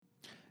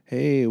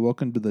Hey,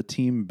 welcome to the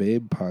Team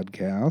Babe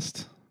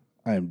podcast.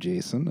 I'm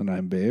Jason, and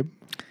I'm Babe.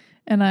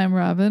 And I'm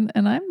Robin,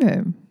 and I'm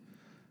Babe.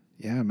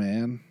 Yeah,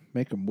 man.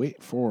 Make them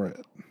wait for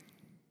it.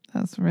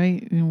 That's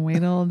right. You can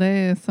wait all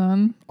day,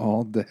 son.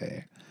 All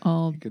day.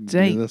 All You can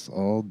day. do this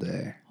all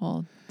day.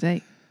 All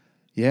day.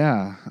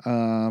 Yeah.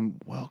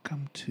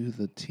 Welcome to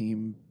the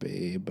Team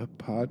Babe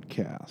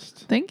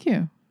podcast. Thank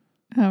you.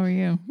 How are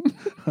you?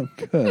 I'm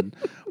good.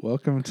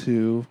 Welcome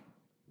to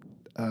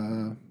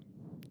I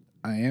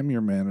Am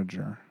Your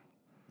Manager.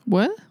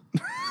 What?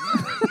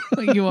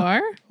 You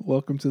are?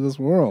 Welcome to this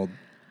world.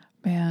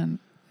 Man,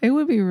 it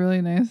would be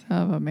really nice to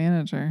have a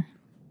manager.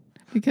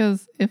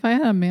 Because if I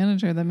had a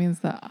manager, that means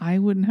that I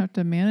wouldn't have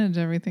to manage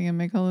everything and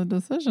make all the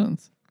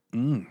decisions.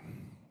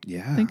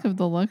 Yeah. Think of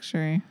the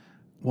luxury.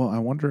 Well, I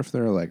wonder if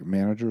there are like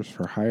managers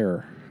for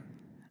hire.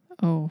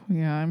 Oh,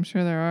 yeah, I'm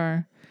sure there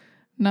are.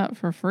 Not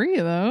for free,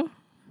 though.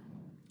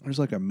 There's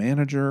like a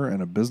manager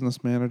and a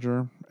business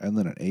manager and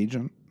then an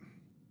agent.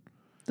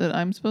 That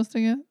I'm supposed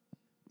to get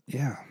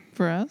Yeah.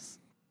 for us.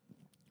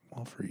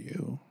 Well, for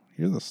you.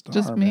 You're the star,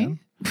 Just me? man.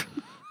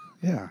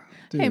 Yeah.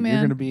 Dude, Hey, man.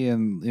 You're going to be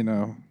in,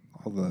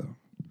 all the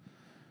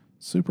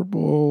Super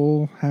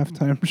Bowl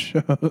halftime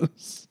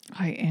shows.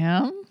 I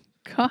am?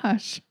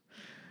 Gosh.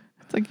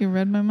 It's like you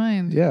read my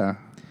mind. Yeah.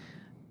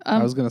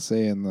 I was going to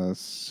say in the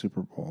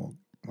Super Bowl,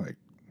 like,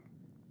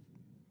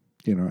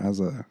 as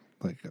a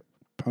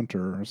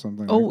punter or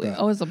something like that.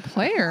 Oh, as a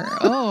player.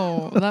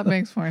 Oh, that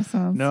makes more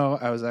sense. No,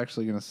 I was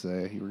actually going to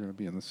say you were going to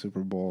be in the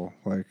Super Bowl,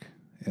 like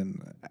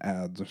in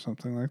ads or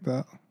something like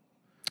that.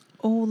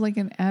 Oh, like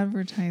in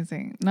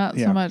advertising. Not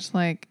Yeah. so much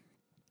like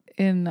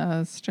in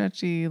a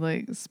stretchy,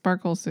 like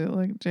sparkle suit,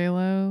 like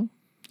J-Lo.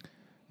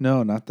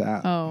 No, not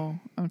that. Oh,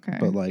 okay.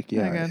 But like,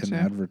 yeah, I in gotcha.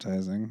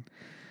 advertising.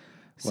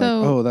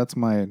 So, that's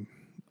my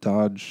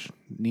Dodge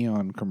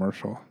neon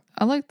commercial.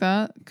 I like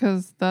that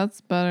because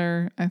that's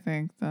better, I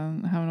think,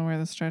 than having to wear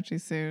the stretchy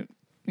suit.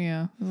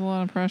 Yeah, there's a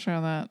lot of pressure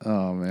on that.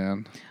 Oh,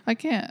 man. I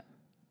can't.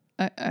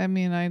 I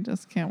mean, I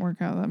just can't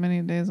work out that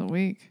many days a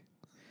week.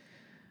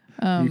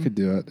 You could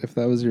do it. If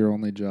that was your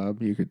only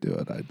job, you could do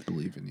it. I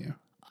believe in you.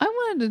 I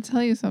wanted to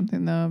tell you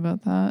something though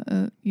about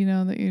that.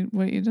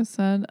 What you just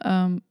said.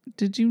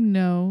 Did you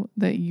know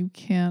that you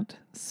can't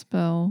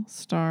spell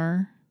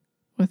star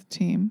with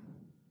team?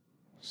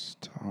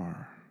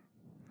 Star.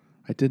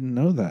 I didn't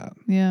know that.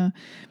 Yeah,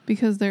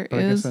 because But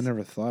I guess I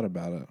never thought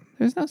about it.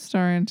 there's no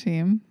star in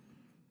team.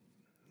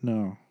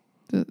 No.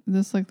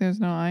 Just like there's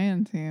no I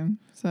in team.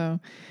 So,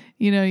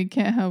 you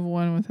can't have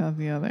one without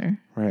the other.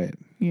 Right.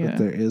 Yeah, But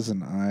there is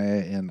an I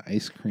in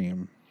ice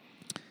cream.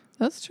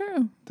 that's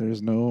true.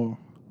 There's no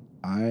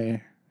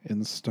I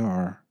in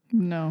star.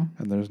 No,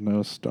 And there's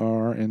no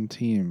star in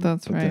team.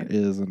 That's but right. There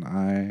is an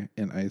I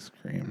in ice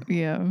cream.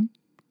 yeah.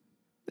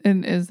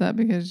 And is that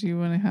because you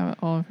want to have it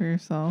all for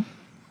yourself?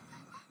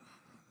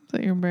 Is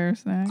that your bear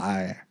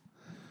snack?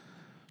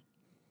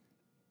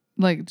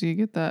 Like, do you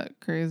get that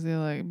crazy,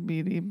 like,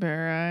 beady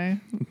bear eye?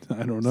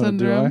 I don't know.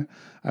 Syndrome? Do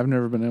I? I've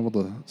never been able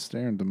to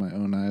stare into my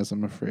own eyes.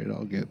 I'm afraid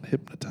I'll get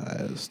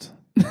hypnotized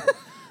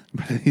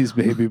by these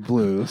baby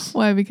blues.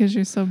 Why? Because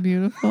you're so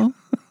beautiful?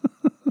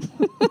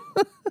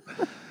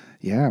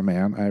 Yeah,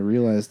 man. I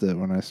realized it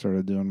when I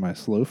started doing my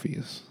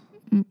slofies.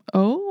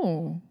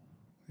 Oh.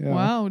 Yeah.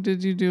 Wow.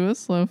 Did you do a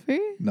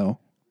slow-fee? No,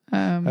 Me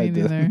I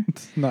neither.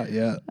 didn't. Not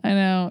yet. I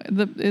know.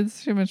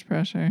 It's too much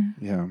pressure.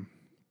 Yeah.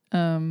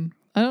 I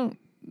don't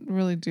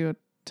really do a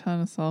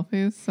ton of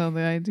selfies, so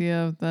the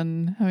idea of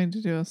then having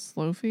to do a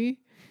slow-fee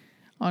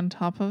on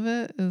top of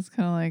it is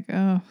kind of like,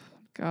 oh,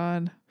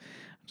 God.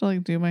 I have to,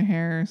 like, do my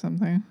hair or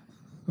something.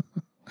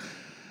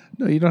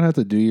 No, you don't have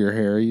to do your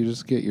hair. You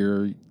just get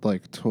your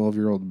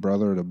 12-year-old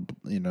brother to,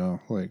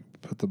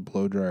 put the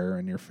blow dryer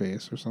in your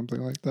face or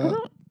something like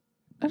that.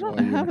 I don't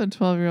have a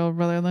 12-year-old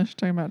brother unless you're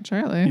talking about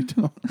Charlie. You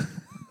don't.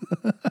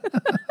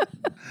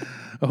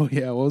 Oh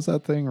yeah, what was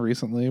that thing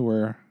recently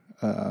where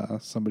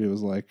somebody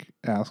was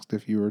asked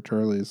if you were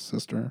Charlie's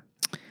sister?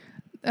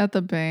 At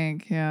the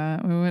bank,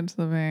 yeah. We went to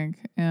the bank,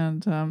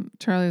 and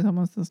Charlie's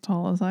almost as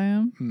tall as I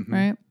am,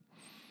 right?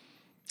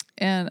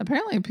 And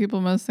apparently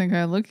people must think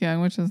I look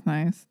young, which is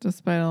nice,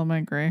 despite all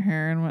my gray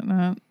hair and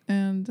whatnot.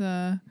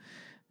 And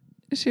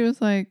she was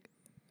like,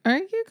 "Are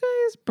you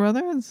guys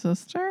brother and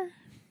sister?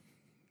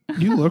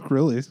 You look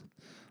really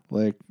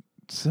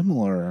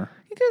similar.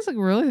 You guys look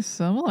really Are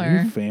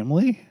similar." you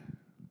family?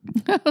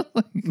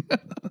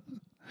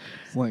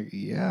 It's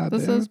yeah.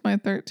 This dude. is my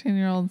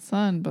 13-year-old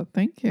son, but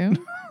thank you.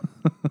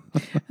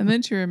 And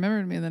then she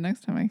remembered me the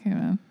next time I came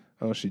in.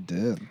 Oh, she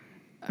did.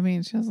 I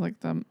mean, she has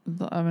an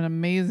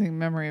amazing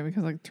memory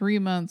because 3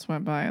 months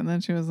went by and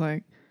then she was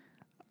like,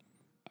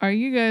 "Are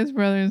you guys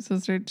brother and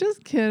sister?"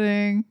 Just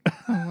kidding.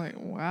 I'm like,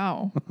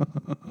 wow.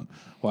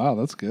 Wow,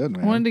 that's good,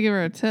 man. I wanted to give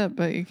her a tip,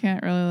 but you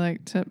can't really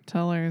tip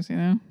tellers,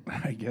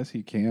 I guess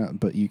you can't,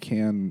 but you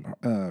can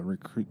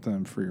recruit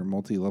them for your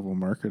multi-level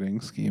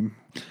marketing scheme.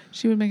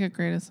 She would make a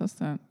great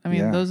assistant. I mean,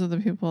 Yeah. those are the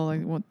people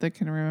that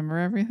can remember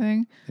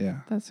everything. Yeah.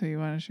 That's who you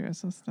want as your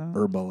assistant.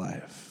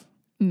 Herbalife.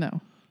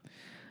 No,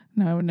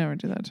 I would never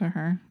do that to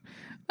her.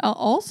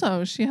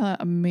 Also, she had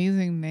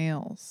amazing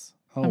nails.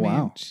 Oh, I mean,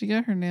 wow. she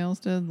got her nails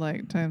did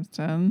like times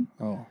 10.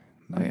 Oh,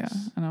 nice. Oh, yeah.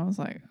 And I was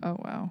like, oh,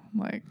 wow.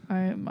 Like, I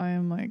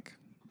am like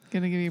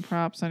going to give you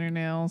props on your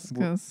nails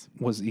because.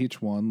 Was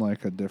each one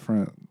like a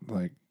different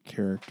like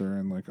character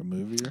in like a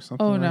movie or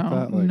something Oh, like no.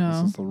 that? Like,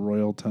 No. this is the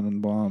Royal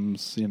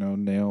Tenenbaums,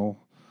 nail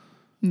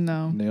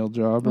No.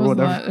 job or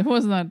whatever? It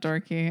wasn't that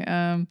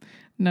dorky.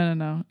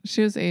 No.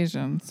 She was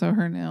Asian. So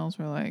her nails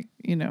were like,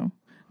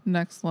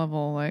 next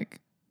level,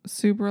 like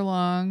super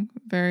long,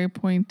 very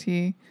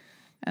pointy.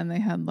 And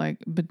they had like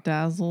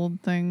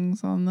bedazzled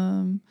things on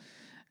them.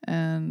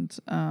 And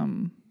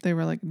they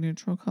were like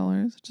neutral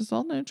colors, just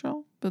all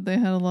neutral, but they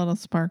had a lot of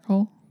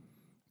sparkle.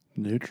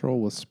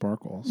 Neutral with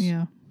sparkles.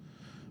 Yeah.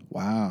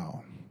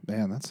 Wow.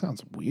 Man, that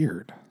sounds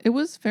weird. It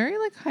was very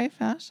like high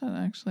fashion,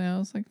 actually. I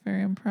was like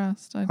very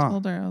impressed. I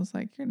told her, I was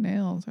like, your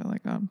nails are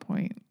like on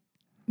point.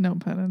 No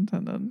pun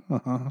intended.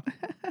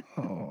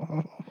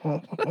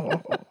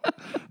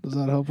 Does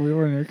that help you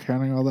when you're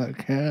counting all that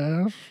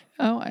cash?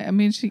 Oh, I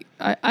mean,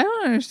 I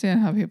don't understand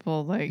how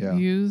people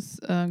use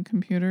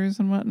computers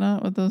and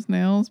whatnot with those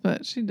nails,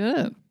 but she did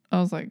it. I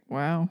was like,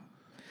 wow.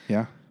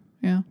 Yeah.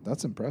 Yeah.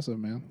 That's impressive,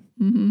 man.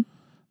 Mm-hmm.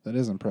 That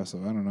is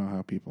impressive. I don't know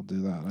how people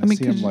do that. I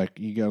see them like,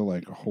 you got to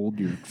like hold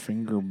your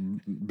finger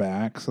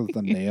back so that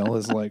the nail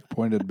is like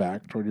pointed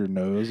back toward your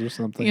nose or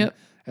something. Yep.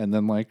 And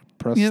then like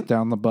press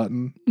down the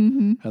button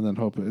and then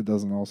hope it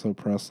doesn't also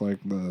press like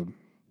the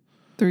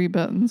 3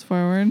 buttons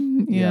forward.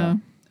 Yeah.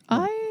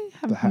 I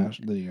have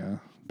the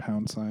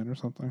pound sign or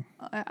something.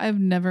 I've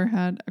never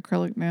had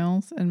acrylic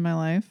nails in my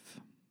life.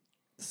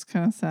 It's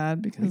kind of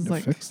sad because we need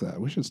to fix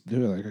that. We should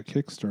do it like a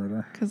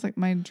Kickstarter. Because like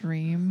my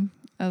dream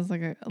as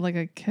like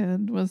a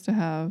kid was to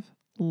have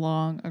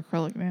long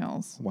acrylic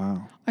nails.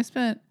 Wow. I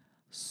spent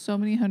so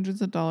many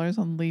hundreds of dollars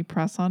on Lee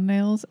press-on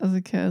nails as a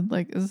kid.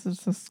 Like, this is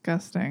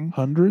disgusting.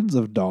 Hundreds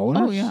of dollars?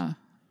 Oh yeah.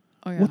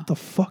 What the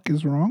fuck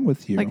is wrong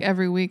with you? Like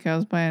every week I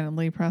was buying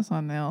Lee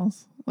press-on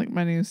nails. Like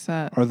my new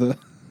set. Are the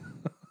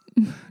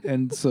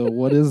and so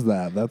what is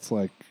that? That's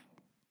like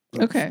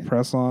okay.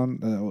 Press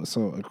on.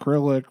 So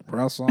acrylic,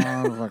 press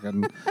on.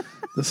 Fucking.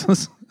 This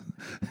is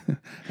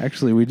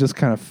actually we just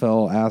kind of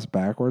fell ass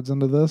backwards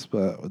into this,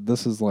 but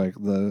this is like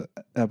the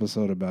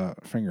episode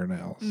about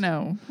fingernails.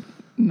 No.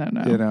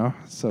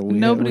 So we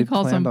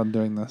calls planned them on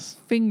doing this.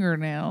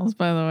 Fingernails,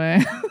 by the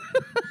way.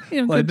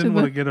 Well, I didn't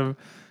want to get them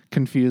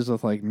confused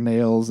with like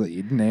nails that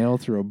you'd nail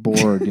through a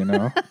board.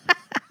 I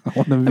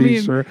want to be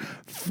sure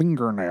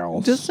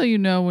fingernails. Just so you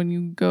know, when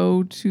you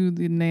go to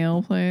the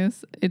nail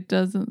place, it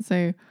doesn't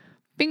say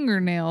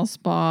fingernail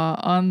spa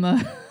on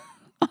the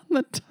on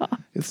the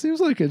top. It seems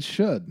like it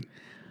should.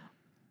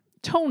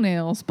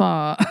 Toenail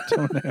spa.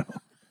 Toenail.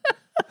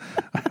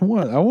 I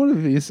want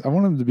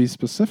them to be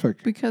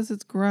specific because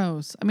it's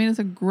gross. I mean, it's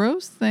a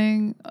gross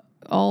thing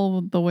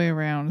all the way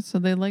around. So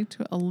they like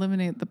to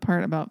eliminate the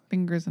part about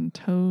fingers and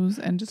toes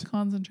and just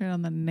concentrate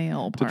on the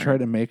nail part. To try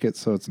to make it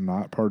so it's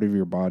not part of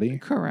your body.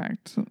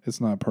 Correct. It's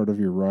not part of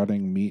your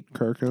rotting meat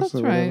carcass. That's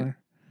or right. whatever.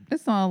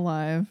 It's not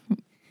alive.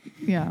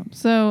 Yeah.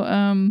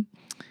 So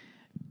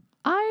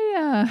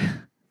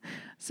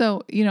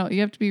So, you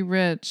have to be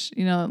rich,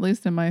 at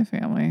least in my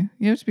family.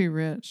 You have to be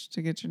rich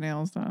to get your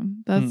nails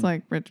done. That's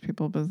like rich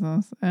people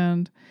business.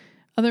 And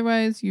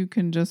otherwise, you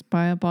can just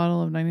buy a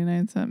bottle of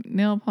 99-cent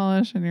nail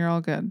polish and you're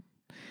all good.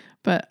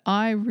 But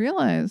I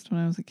realized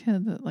when I was a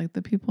kid that like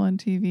the people on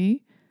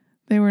TV,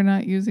 they were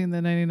not using the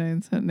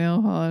 99-cent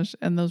nail polish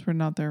and those were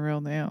not their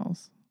real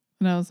nails.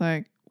 And I was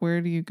like,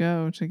 where do you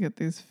go to get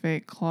these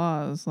fake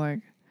claws? Like,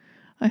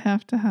 I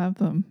have to have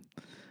them.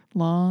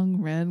 Long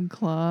red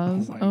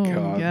claws. Oh my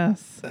God.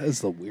 Yes. That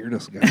is the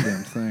weirdest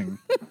goddamn thing.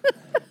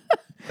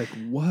 Like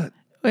what?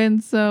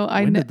 And so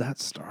when did that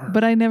start?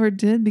 But I never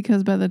did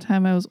because by the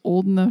time I was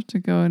old enough to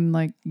go and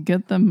like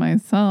get them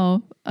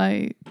myself,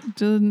 I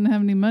didn't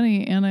have any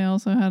money and I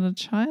also had a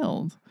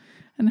child.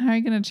 And how are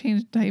you going to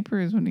change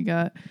diapers when you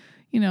got,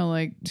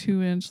 like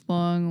 2-inch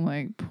long,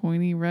 like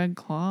pointy red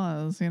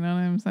claws? You know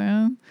what I'm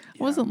saying?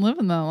 Yeah. I wasn't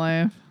living that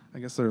life. I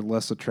guess they're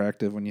less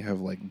attractive when you have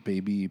like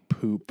baby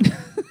poop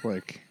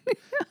like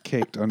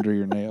caked under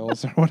your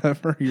nails or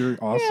whatever. Your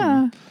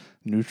awesome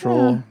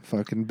neutral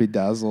fucking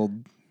bedazzled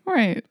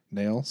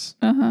nails.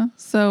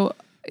 So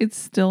it's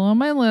still on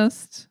my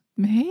list.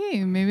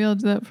 Hey, maybe I'll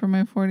do that for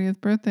my 40th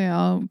birthday.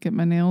 I'll get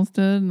my nails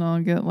did and I'll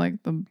get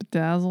like the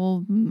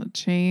bedazzled and the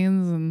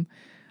chains and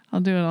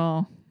I'll do it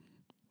all.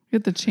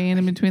 Get the chain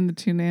in between the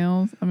two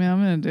nails. I mean, I'm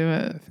gonna do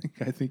it.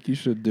 I think you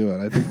should do it.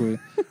 I think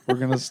we're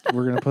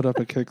gonna put up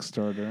a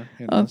Kickstarter.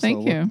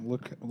 Thank you.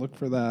 Look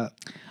for that.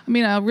 I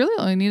mean, I really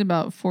only need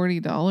about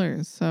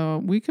 $40,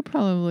 so we could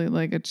probably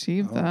like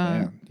achieve that.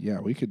 Man. Yeah,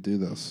 we could do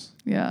this.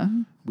 Yeah.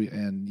 We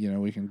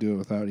can do it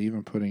without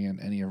even putting in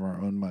any of our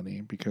own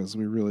money because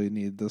we really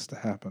need this to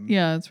happen.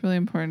 Yeah, it's really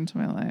important to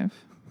my life.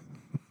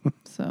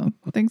 So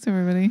thanks,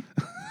 everybody.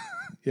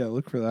 Yeah,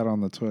 look for that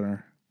on the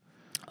Twitter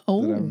that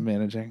I'm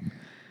managing.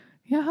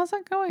 Yeah, how's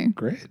that going?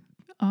 Great.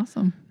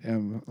 Awesome.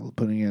 I'm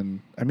putting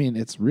in, I mean,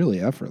 it's really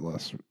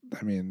effortless.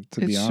 I mean,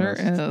 to be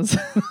honest. It sure is.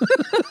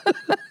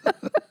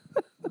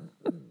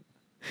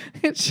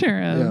 It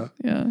sure is.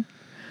 Yeah.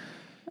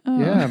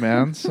 Yeah,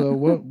 man. So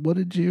what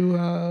did you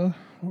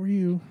what were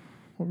you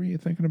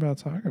thinking about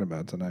talking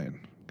about tonight?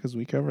 Because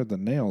we covered the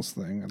nails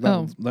thing.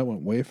 That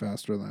went way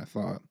faster than I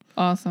thought.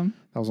 Awesome.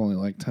 That was only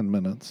like 10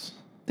 minutes.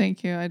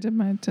 Thank you. I did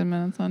my 10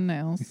 minutes on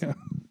nails. Yeah.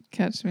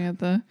 Catch me at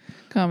the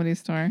Comedy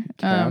Store.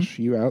 Cash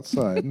you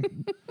outside.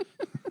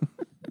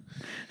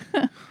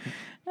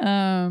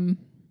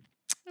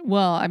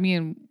 Well, I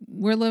mean,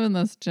 we're living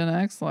this Gen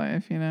X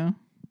life, you know?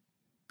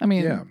 I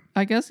mean, Yeah.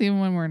 I guess even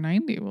when we're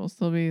 90, we'll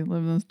still be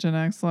living this Gen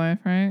X life,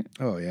 right?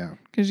 Oh, yeah.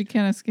 Because you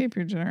can't escape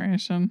your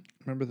generation.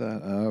 Remember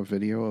that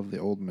video of the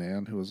old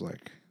man who was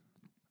like,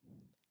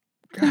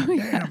 God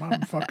damn,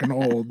 I'm fucking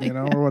old, you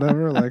know, or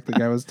whatever? Like the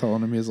guy was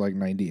telling him he was like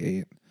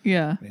 98.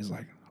 Yeah. And he's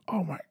like,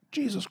 oh my,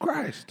 Jesus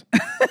Christ.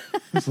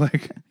 It's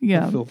like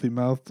Yeah. a filthy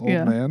mouthed old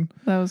man.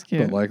 That was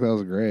cute. But like, that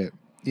was great.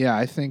 Yeah,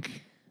 I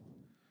think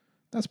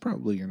that's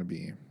probably going to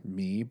be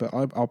me, but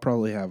I'll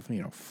probably have,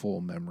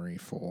 full memory,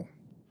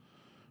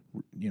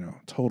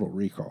 Total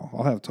Recall.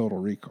 I'll have Total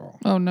Recall.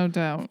 Oh, no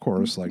doubt. Of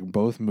course, like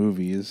both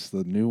movies,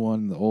 the new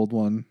one, the old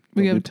one.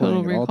 We have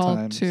Total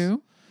Recall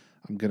too.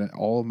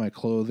 All of my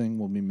clothing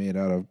will be made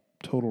out of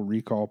Total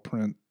Recall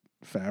print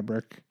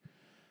fabric.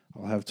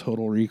 I'll have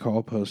Total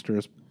Recall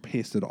posters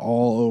pasted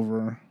all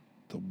over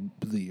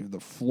the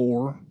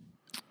floor,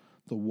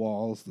 the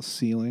walls, the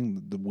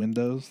ceiling, the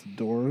windows, the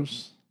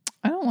doors.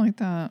 I don't like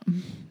that.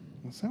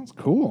 That sounds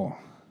cool.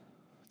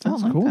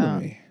 Sounds cool to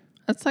me.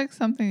 That's like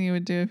something you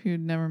would do if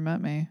you'd never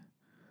met me.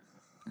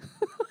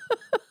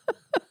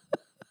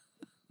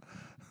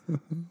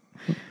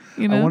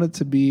 You know? I want it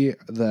to be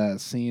the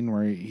scene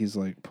where he's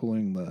like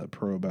pulling the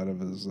probe out of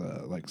his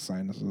like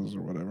sinuses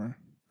or whatever.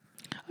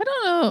 I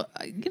don't know.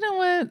 You know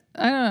what?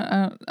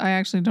 I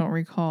actually don't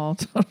recall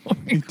Total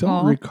Recall. You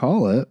don't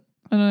recall it?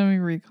 I don't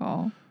even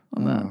recall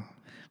on that. I'm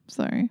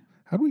sorry.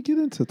 How do we get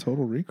into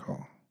Total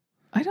Recall?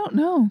 I don't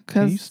know.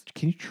 Can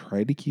you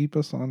try to keep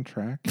us on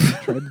track? Can you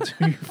try to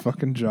do your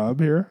fucking job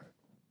here?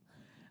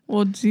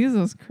 Well,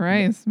 Jesus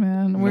Christ,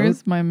 man.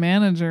 Where's my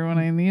manager when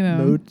I need him?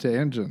 No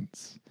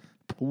tangents.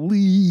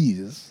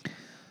 Please.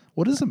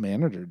 What does a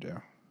manager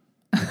do?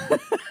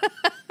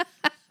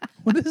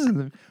 What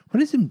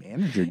does a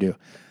manager do?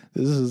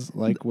 This is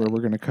like where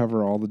we're going to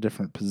cover all the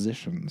different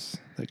positions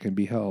that can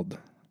be held.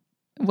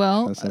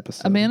 Well,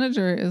 a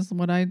manager is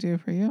what I do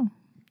for you.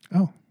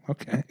 Oh,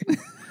 okay.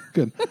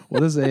 Good.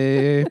 What does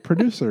a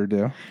producer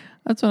do?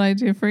 That's what I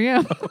do for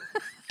you.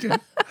 Okay.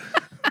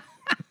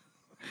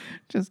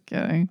 Just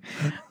kidding.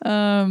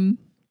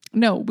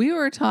 No, we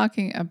were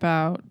talking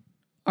about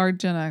our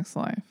Gen X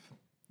life.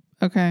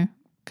 Okay.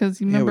 Because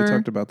you remember. Yeah, we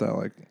talked about that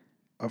like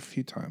a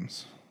few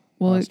times.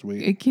 Well, last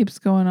week. It keeps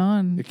going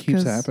on. It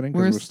keeps happening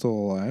because we're still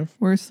alive.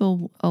 We're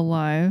still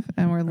alive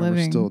and we're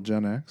living. We're still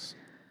Gen X.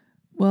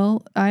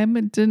 Well, I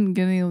didn't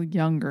get any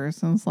younger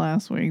since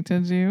last week.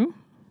 Did you?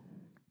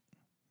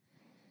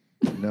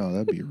 No,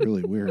 that'd be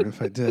really weird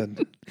if I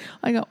did.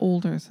 I got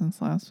older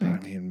since last week. I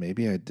mean,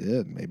 maybe I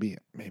did. Maybe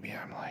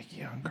I'm like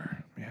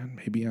younger, man.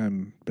 Maybe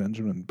I'm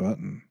Benjamin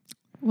Button.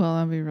 Well,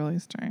 that'd be really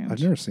strange.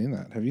 I've never seen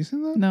that. Have you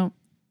seen that? No.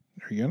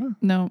 Are you gonna?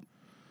 No.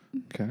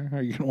 Okay.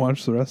 Are you gonna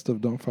watch the rest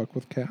of Don't Fuck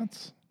with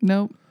Cats?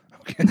 Nope.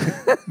 Okay.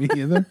 Me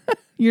either.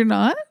 You're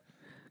not?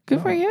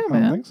 Good for you,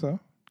 man. I don't think so.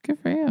 Good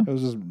for you. It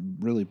was just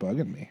really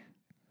bugging me.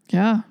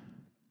 Yeah.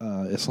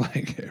 It's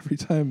like every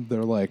time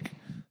they're like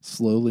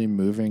slowly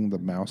moving the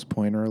mouse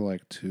pointer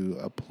like to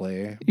a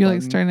play. You're button,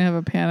 like starting to have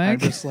a panic. I'm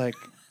just like,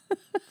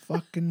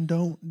 fucking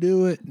don't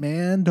do it,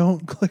 man.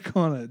 Don't click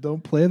on it.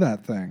 Don't play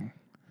that thing.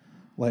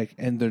 Like,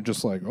 and they're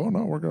just like, oh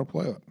no, we're gonna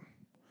play it.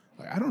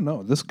 Like, I don't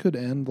know. This could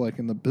end like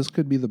this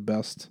could be the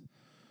best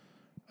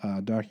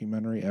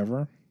documentary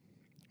ever,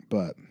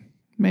 but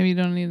maybe you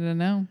don't need to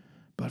know.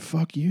 But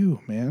fuck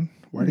you, man.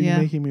 Why are you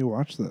making me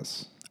watch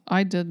this?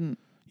 I didn't.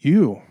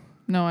 You.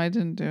 No, I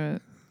didn't do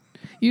it.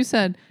 You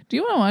said, do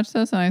you want to watch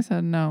this? And I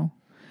said, no.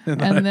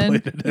 And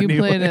then you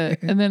played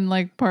it. And then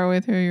like partway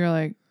through, you're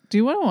like, do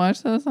you want to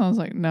watch this? And I was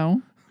like,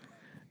 no.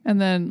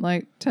 And then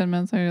like 10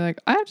 minutes later, you're like,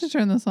 I have to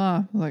turn this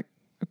off. I was like,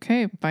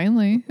 okay,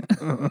 finally.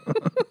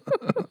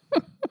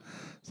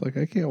 It's like,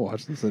 I can't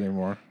watch this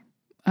anymore.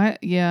 I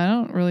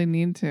don't really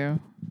need to.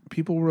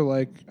 People were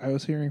like, I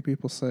was hearing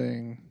people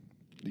saying,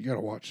 you got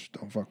to watch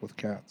Don't Fuck with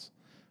Cats.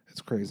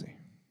 It's crazy.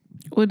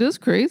 Well, it is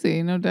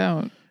crazy, no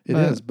doubt. It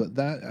is, but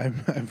that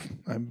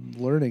I'm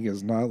learning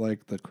is not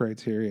like the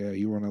criteria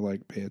you want to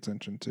like pay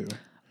attention to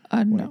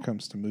when it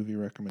comes to movie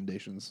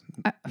recommendations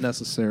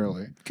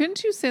necessarily.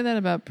 Couldn't you say that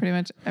about pretty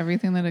much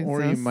everything that exists?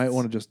 Or you might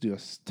want to just do a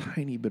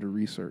tiny bit of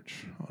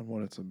research on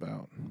what it's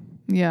about.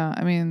 Yeah,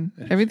 I mean,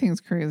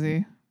 everything's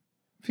crazy.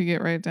 If you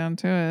get right down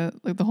to it,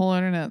 like the whole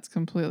internet's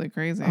completely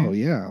crazy. Oh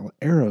yeah,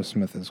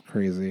 Aerosmith is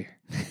crazy.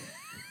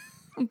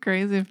 I'm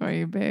crazy for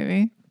you,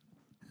 baby.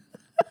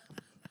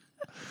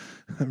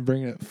 I'm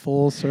bringing it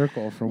full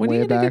circle from way back. When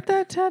are you gonna get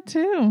that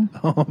tattoo?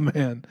 Oh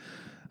man,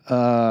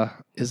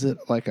 is it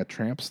like a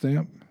tramp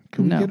stamp?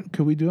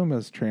 Could we do them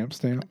as tramp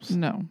stamps?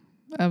 No,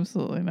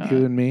 absolutely not.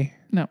 You and me?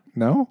 No.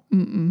 No?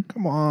 Mm-mm.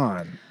 Come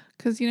on.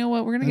 Because you know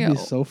what? We're going to That'd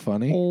get be so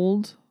funny.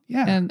 old.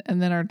 Yeah. And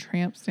then our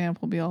tramp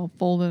stamp will be all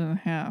folded in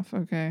half.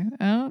 Okay.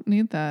 I don't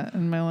need that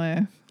in my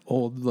life.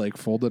 Old, like,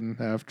 folded in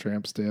half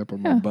tramp stamp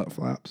on my Yeah. butt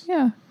flaps.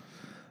 Yeah.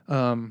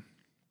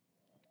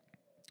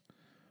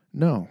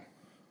 No.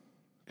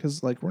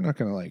 Because, like, we're not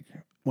going to, like,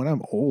 when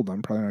I'm old,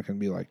 I'm probably not going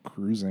to be, like,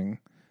 cruising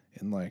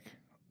in, like,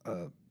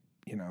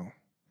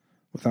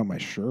 without my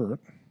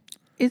shirt.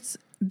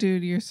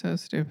 Dude, you're so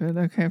stupid.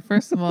 Okay,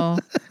 first of all,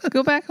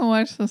 go back and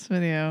watch this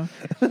video.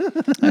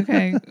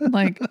 Okay,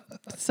 like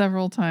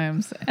several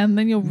times. And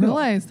then you'll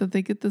realize that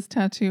they get this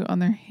tattoo on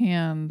their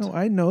hand. No,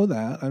 I know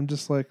that. I'm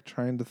just, like,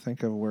 trying to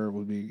think of where it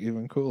would be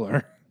even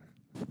cooler.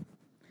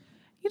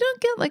 You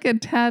don't get like a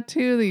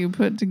tattoo that you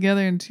put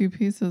together in two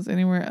pieces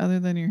anywhere other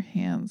than your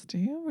hands, do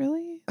you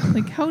really?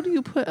 Like, how do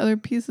you put other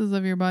pieces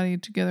of your body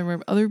together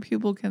where other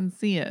people can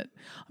see it?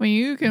 I mean,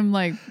 you can,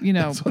 like,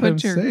 That's what I'm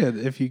saying.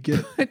 If you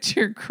get put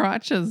your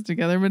crotches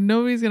together, but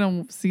nobody's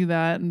gonna see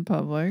that in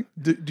public.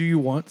 do you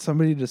want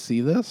somebody to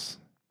see this?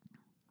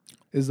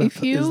 Is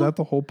that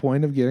the whole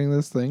point of getting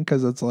this thing?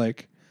 Because it's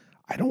like,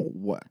 I don't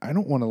want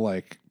to,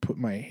 like, put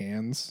my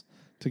hands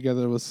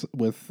together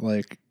with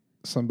like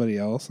somebody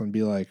else and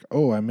be like,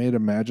 oh, I made a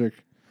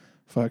magic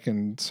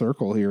fucking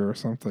circle here or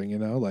something,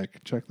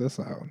 like, check this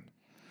out.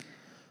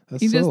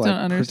 That's you so, just like, don't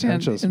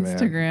understand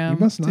Instagram. Man. You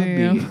must not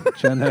be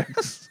Gen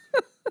X.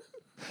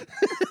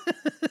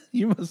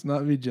 You must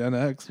not be Gen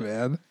X,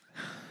 man.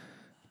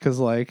 Because,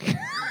 like,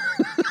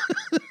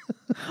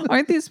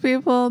 aren't these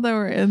people that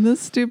were in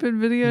this stupid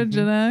video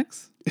Gen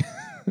X?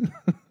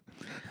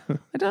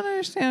 I don't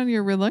understand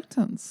your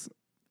reluctance.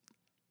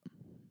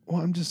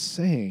 Well, I'm just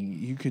saying,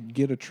 you could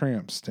get a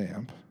tramp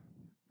stamp,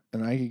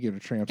 and I could get a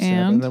tramp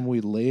stamp, and then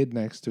we laid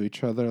next to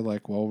each other,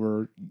 like, while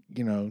we're,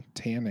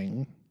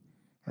 tanning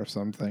or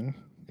something.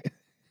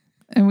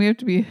 And we have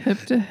to be hip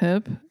to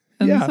hip,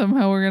 and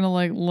somehow we're going to,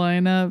 like,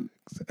 line up,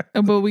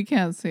 but we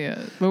can't see it,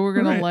 but we're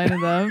going to line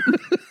it up.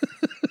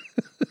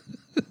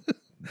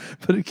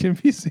 But it can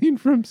be seen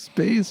from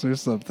space or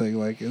something.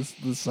 Like, it's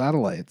the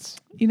satellites.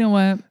 You know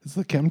what? It's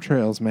the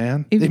chemtrails,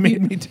 man. They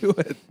made me do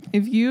it.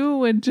 If you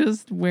would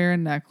just wear a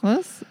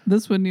necklace,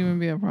 this wouldn't even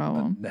be a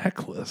problem. A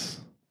necklace?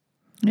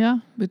 Yeah,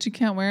 but you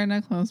can't wear a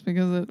necklace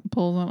because it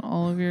pulls on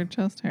all of your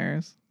chest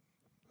hairs.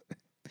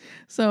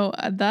 So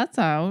that's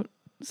out.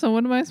 So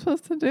what am I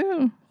supposed to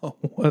do? Oh,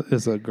 what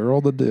is a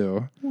girl to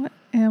do? What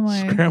am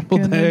I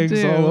Scrambled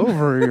eggs all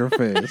over your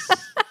face.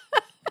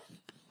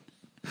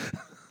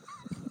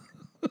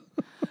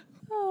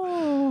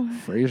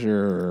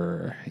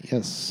 Frasier.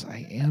 Yes,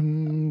 I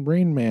am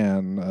Rain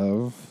Man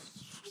of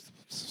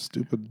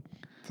stupid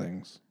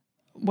things.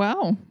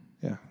 Wow.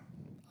 Yeah.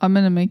 I'm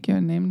going to make you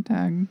a name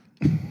tag.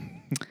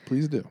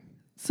 Please do.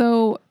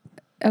 So,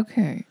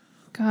 okay.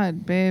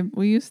 God, babe,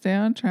 will you stay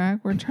on track?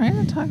 We're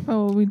trying to talk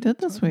about what we did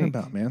this week.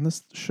 About, man,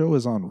 this show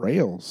is on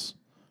rails.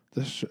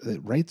 It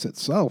writes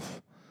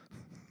itself.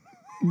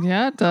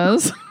 Yeah, it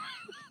does.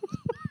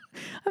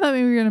 I thought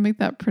maybe we were going to make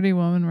that Pretty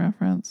Woman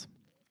reference.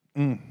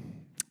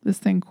 This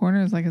thing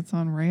corners like it's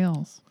on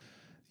rails.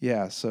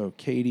 Yeah, so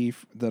Katie,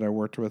 that I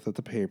worked with at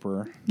the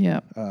paper,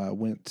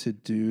 went to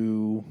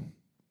do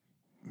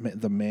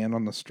the man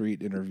on the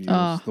street interviews,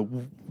 the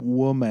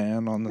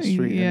woman on the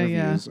street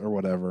interviews or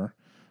whatever.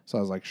 So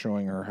I was, like,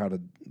 showing her how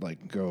to,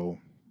 like, go,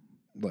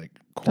 like,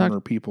 corner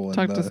people.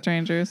 Talk to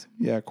strangers.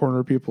 Yeah,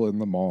 corner people in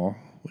the mall,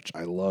 which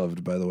I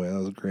loved, by the way. That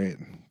was a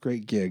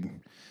great gig.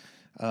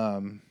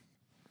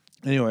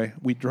 Anyway,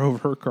 we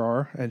drove her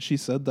car, and she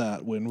said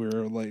that when we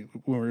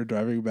were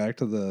driving back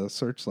to the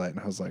Searchlight, and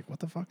I was like, "What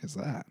the fuck is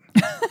that?"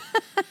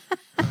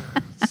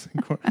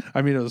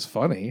 I mean, it was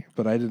funny,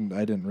 but I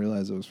didn't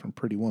realize it was from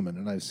Pretty Woman,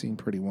 and I've seen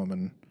Pretty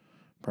Woman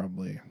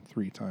probably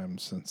 3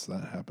 times since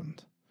that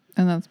happened.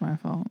 And that's my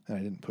fault. And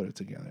I didn't put it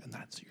together, and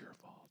that's your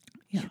fault.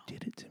 Yeah. You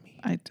did it to me.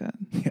 I did.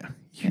 Yeah,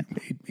 you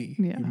made me.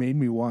 Yeah. You made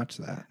me watch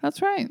that.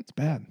 That's right. It's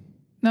bad.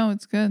 No,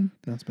 it's good.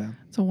 That's bad.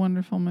 It's a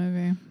wonderful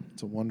movie.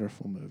 It's a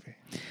wonderful movie.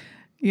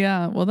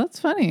 Yeah, well, that's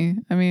funny.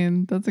 I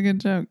mean, that's a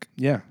good joke.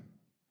 Yeah.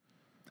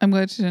 I'm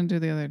glad she didn't do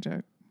the other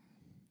joke.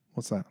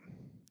 What's that?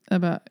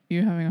 About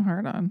you having a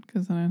heart on,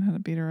 because then I'd have to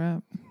beat her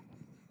up.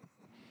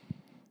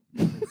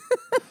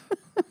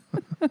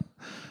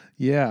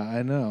 Yeah,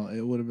 I know.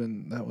 That would have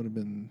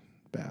been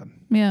bad.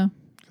 Yeah.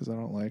 Because I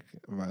don't like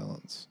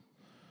violence.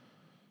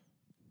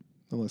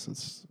 Unless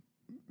it's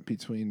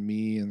between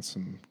me and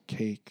some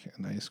cake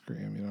and ice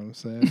cream, you know what I'm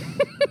saying?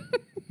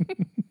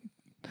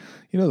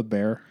 You know the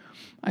bear?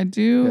 I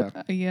do.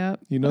 Yeah.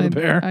 You know the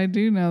bear? I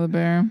do know the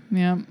bear.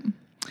 Yeah.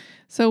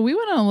 So we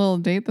went on a little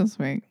date this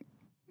week.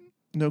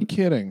 No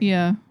kidding.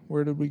 Yeah.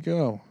 Where did we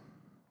go?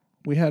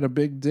 We had a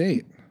big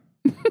date.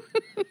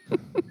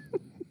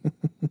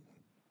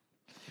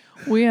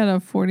 We had a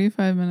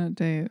 45-minute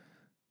date.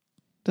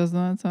 Doesn't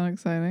that sound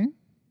exciting?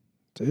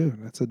 Dude,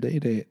 that's a day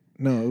date.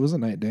 No, it was a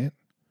night date.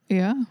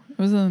 Yeah, it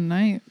was a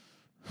night.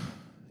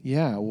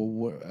 Yeah,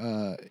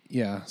 well,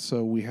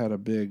 so we had a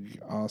big,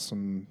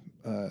 awesome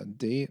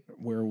date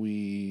where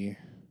we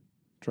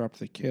dropped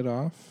the kid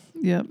off.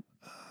 Yep.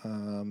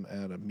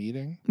 At a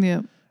meeting.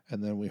 Yep.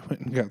 And then we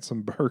went and got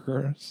some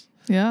burgers.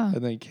 Yeah.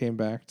 And then came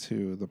back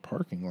to the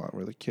parking lot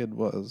where the kid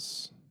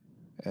was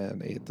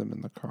and ate them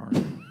in the car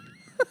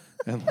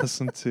and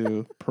listened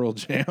to Pearl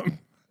Jam.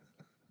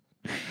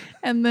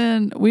 And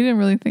then we didn't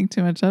really think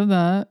too much of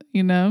that,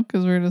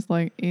 because we were just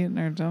like eating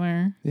our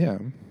dinner. Yeah.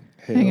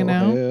 Hanging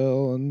out.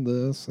 Hail and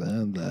this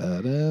and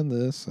that and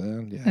this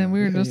and yeah. And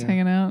we were just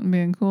hanging out and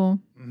being cool.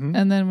 Mm-hmm.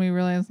 And then we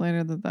realized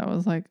later that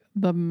was like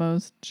the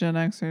most Gen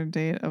Xer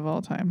date of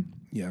all time.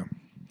 Yeah.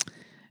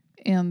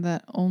 And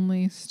that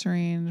only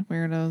strange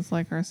weirdos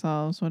like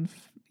ourselves would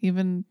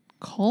even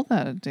call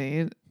that a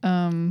date.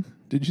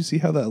 Did you see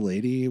how that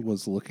lady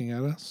was looking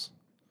at us?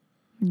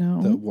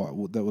 No.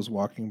 That was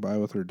walking by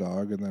with her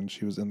dog, and then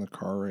she was in the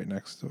car right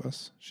next to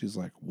us. She's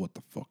like, "What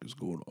the fuck is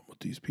going on with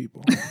these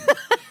people?"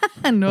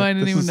 No, I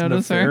didn't even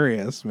notice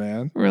nefarious,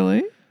 man.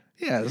 Really?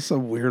 Yeah, it's a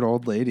weird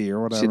old lady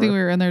or whatever. She think we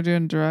were in there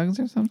doing drugs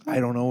or something? I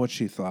don't know what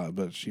she thought,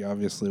 but she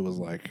obviously was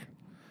like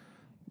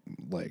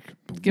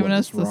giving what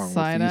us is the wrong with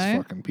side these eye.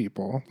 fucking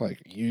people.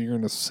 Like, you're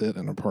gonna sit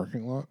in a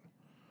parking lot?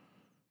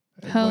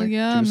 And, Hell like,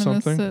 yeah, do I'm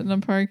something? gonna sit in a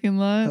parking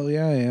lot. Hell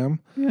yeah, I am.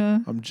 Yeah.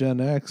 I'm Gen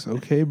X.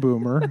 Okay,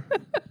 boomer.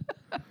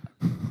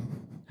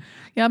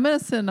 Yeah, I'm gonna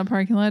sit in a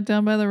parking lot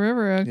down by the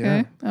river, okay?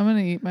 Yeah. I'm gonna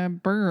eat my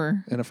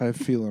burger. And if I'm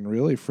feeling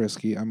really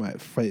frisky, I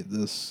might fight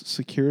this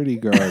security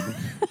guard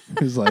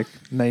who's like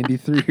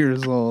 93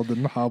 years old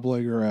and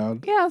hobbling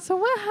around, Yeah, so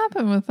what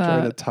happened with that?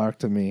 trying to talk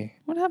to me.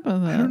 What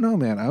happened with that? I don't know,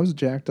 man. I was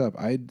jacked up.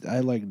 I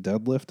like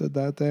deadlifted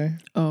that day,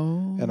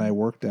 Oh. and I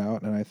worked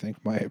out, and I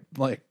think my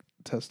like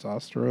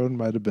testosterone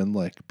might have been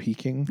like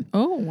peaking.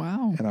 Oh,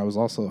 wow. And I was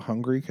also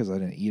hungry because I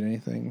didn't eat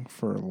anything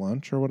for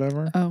lunch or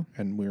whatever. Oh.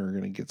 And we were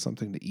gonna get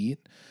something to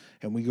eat,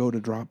 and we go to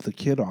drop the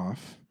kid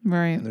off.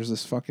 Right. And there's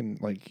this fucking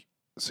like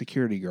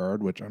security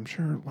guard, which I'm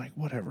sure like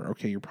whatever.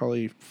 Okay, you're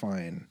probably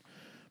fine.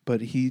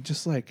 But he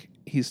just like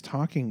he's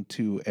talking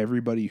to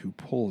everybody who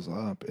pulls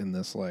up in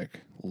this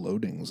like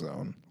loading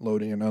zone,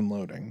 loading and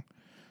unloading.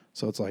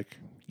 So it's like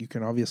you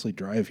can obviously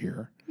drive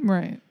here.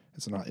 Right.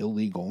 It's not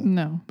illegal.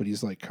 No. But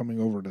he's like coming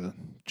over to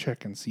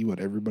check and see what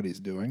everybody's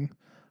doing.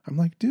 I'm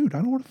like, dude, I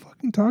don't want to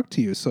fucking talk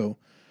to you. So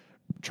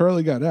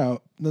Charlie got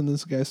out. Then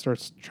this guy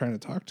starts trying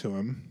to talk to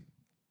him.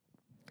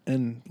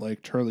 And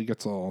like Charlie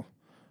gets all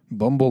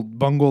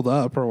bungled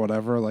up or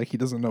whatever. Like he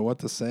doesn't know what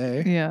to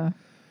say. Yeah.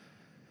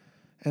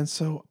 And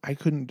so I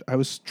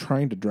was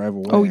trying to drive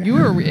away. Oh, you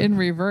were in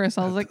reverse.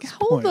 I was like, this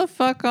hold point. the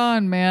fuck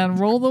on, man.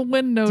 Roll the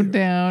window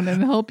down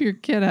and help your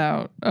kid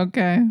out.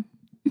 Okay.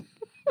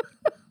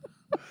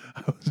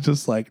 I was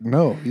just like,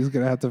 no, he's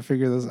going to have to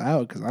figure this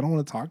out because I don't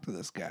want to talk to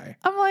this guy.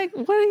 I'm like,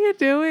 what are you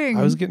doing?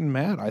 I was getting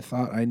mad.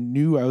 I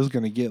knew I was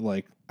going to get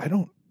like, I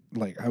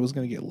was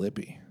going to get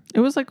lippy. It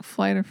was like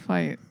flight or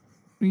fight.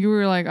 You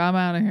were like, I'm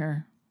out of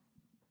here.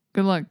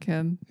 Good luck,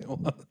 kid. It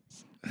was.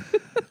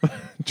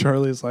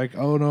 Charlie's like,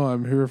 oh no,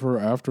 I'm here for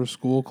after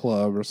school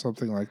club or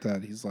something like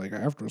that. He's like,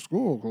 after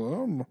school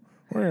club?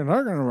 What are you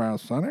talking about,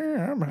 Sonny?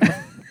 I'm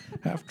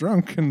half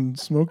drunk and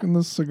smoking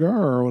this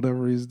cigar or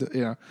whatever he's doing.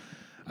 Yeah,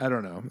 I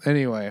don't know.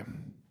 Anyway.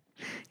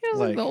 He was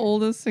like the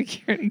oldest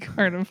security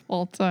guard of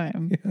all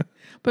time. Yeah.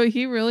 But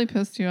he really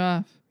pissed you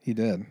off. He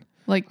did.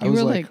 Like you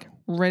were like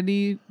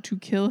ready to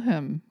kill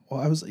him.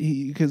 Well, so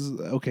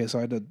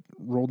I had to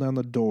roll down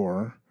the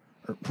door.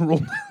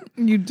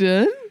 You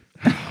did?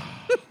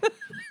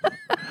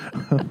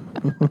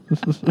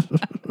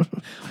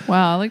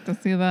 Wow, I like to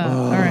see that.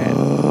 All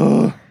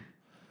right.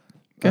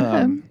 Go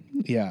ahead.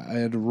 Yeah, I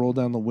had to roll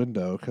down the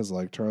window because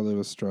like Charlie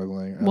was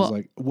struggling. I was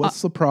like,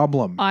 "What's the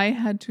problem?" I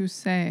had to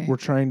say, We're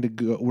trying to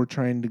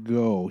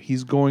go.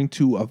 He's going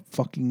to a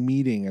fucking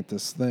meeting at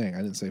this thing. I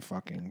didn't say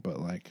fucking, but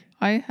like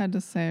I had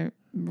to say,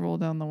 roll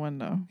down the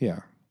window.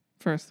 Yeah.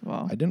 First of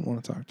all, I didn't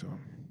want to talk to him.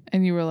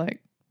 And you were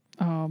like,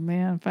 "Oh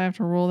man, if I have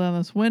to roll down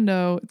this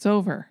window, it's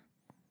over."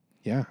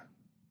 Yeah.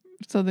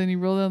 So then you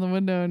roll down the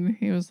window, and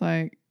he was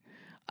like,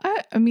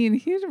 I mean,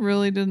 he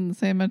really didn't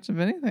say much of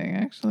anything,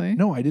 actually.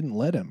 No, I didn't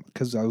let him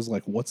because I was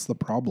like, what's the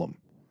problem?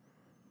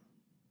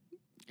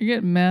 You're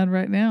getting mad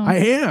right now. I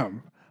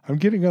am. I'm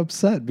getting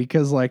upset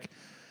because, like,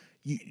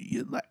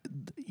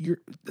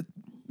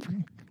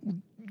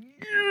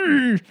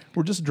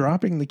 we're just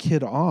dropping the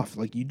kid off.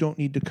 Like, you don't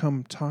need to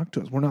come talk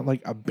to us. We're not,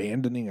 like,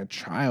 abandoning a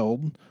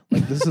child.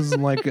 Like, this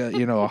isn't like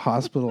a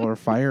hospital or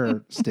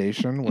fire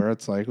station where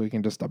it's like we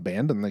can just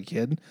abandon the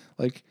kid.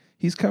 Like,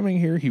 he's coming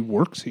here. He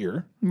works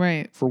here.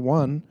 Right. For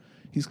one,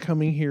 he's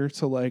coming here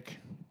to, like,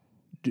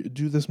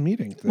 do this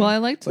meeting thing. Well, I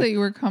liked that you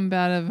were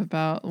combative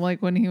about,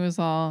 like, when he was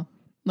all,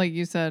 like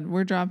you said,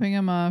 we're dropping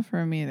him off for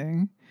a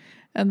meeting.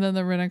 And then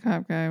the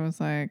rent-a-cop guy was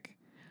like,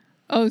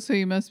 oh, so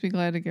you must be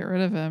glad to get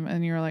rid of him.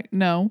 And you were like,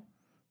 no.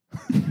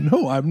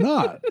 No, I'm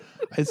not.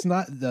 It's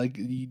not like...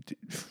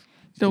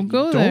 Don't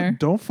go there.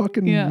 Don't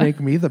fucking make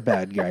me the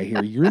bad guy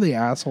here. You're the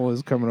asshole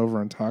who's coming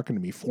over and talking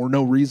to me for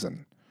no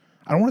reason.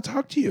 I don't want to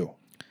talk to you.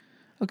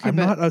 Okay, I'm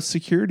not a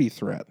security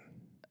threat.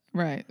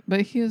 Right.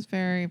 But he is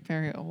very,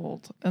 very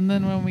old. And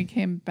then when we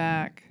came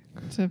back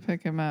to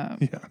pick him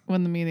up,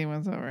 when the meeting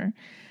was over,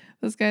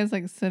 this guy's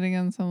like sitting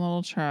in some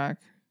little truck,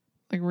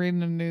 like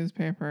reading a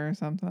newspaper or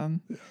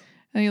something. Yeah.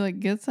 And he like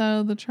gets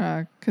out of the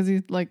truck because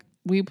he's like,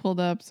 we pulled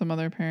up, some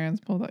other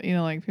parents pulled up,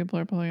 like people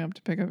are pulling up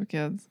to pick up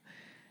kids.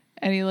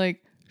 And he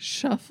like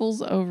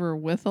shuffles over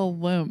with a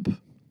limp,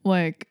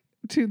 like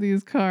to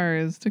these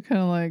cars to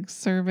kind of like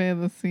survey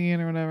the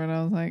scene or whatever. And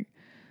I was like,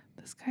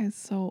 this guy's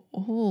so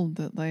old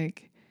that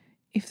like,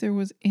 if there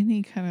was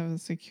any kind of a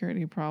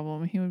security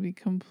problem, he would be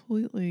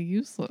completely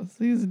useless.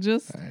 He's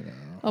just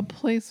a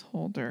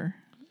placeholder,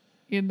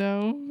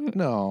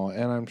 No,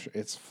 and I'm sure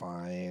it's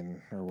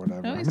fine or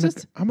whatever. No,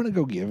 I'm gonna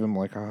go give him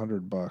like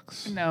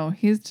 $100. No,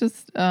 he's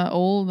just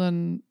old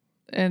and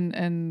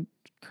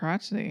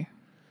crotchety.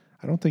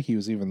 I don't think he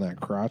was even that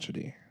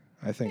crotchety.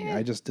 I think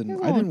I just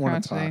didn't. I didn't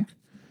want to talk.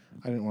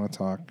 I didn't want to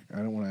talk. I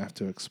don't want to have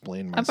to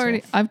explain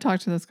myself. I've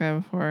talked to this guy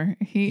before.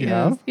 He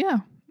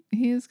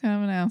is kind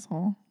of an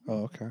asshole.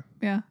 Oh, okay.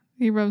 Yeah,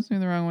 he rubs me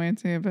the wrong way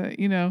too. But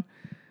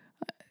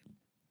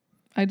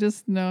I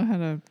just know how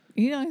to.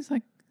 He's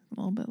like a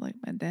little bit like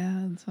my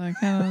dad, so I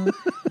kind of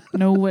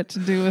know what to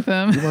do with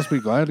him. You must be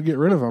glad to get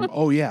rid of him.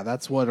 Oh yeah,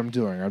 that's what I'm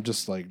doing. I'm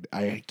just like,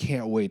 I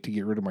can't wait to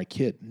get rid of my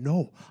kid.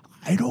 No,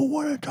 I don't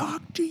want to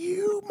talk to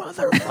you,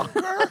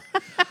 motherfucker.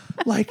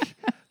 Like,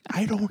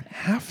 I don't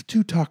have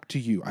to talk to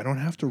you. I don't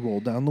have to roll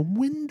down the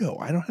window.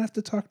 I don't have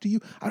to talk to you.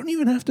 I don't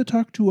even have to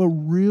talk to a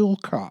real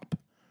cop.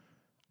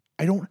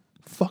 I don't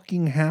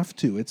fucking have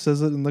to. It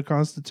says it in the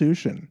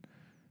Constitution.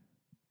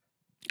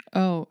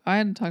 Oh, I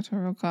had to talk to a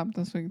real cop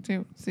this week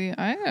too. See,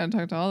 I had to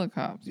talk to all the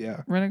cops.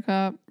 Yeah.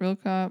 Rent-A-cop, real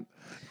cop.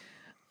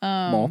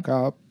 Mall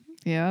cop.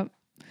 Yep.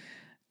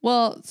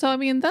 Well, so I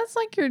mean, that's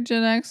like your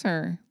Gen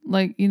Xer.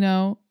 Like,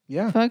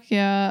 Yeah. Fuck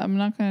yeah, I'm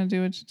not going to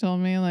do what you told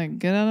me. Like,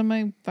 get out of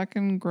my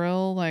fucking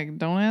grill. Like,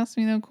 don't ask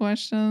me no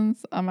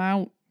questions. I'm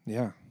out.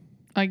 Yeah.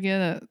 I get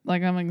it.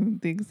 Like, I'm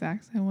like the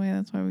exact same way.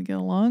 That's why we get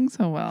along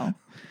so well.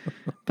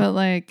 But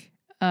like,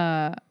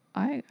 I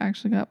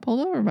actually got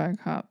pulled over by a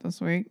cop this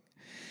week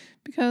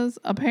because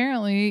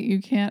apparently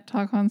you can't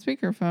talk on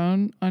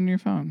speakerphone on your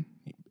phone.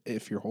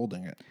 If you're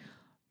holding it.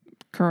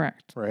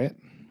 Correct. Right?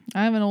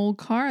 I have an old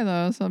car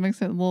though, so it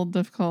makes it a little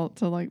difficult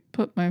to like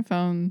put my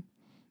phone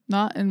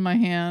not in my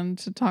hand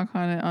to talk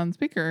on it on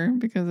speaker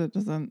because it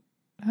doesn't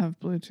have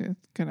Bluetooth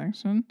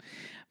connection.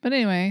 But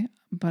anyway,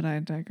 I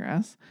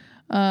digress.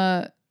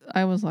 I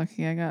was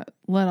lucky. I got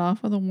let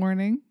off with a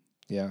warning.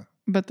 Yeah.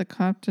 But the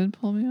cop did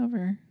pull me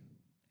over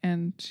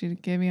and she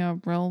gave me a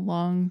real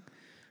long,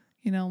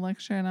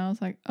 lecture. And I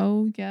was like,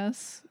 oh,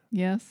 yes,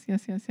 yes,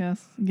 yes, yes,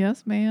 yes.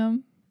 Yes,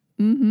 ma'am.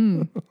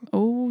 Mm-hmm.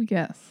 Oh,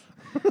 yes.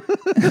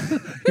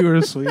 You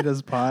were sweet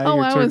as pie. Oh,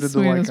 I was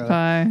sweet as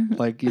pie.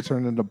 Like you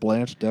turned into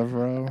Blanche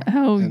Devereaux.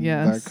 Oh, and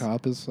yes. That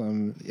cop is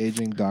some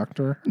aging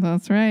doctor.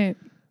 That's right.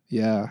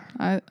 Yeah.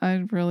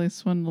 I really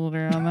swindled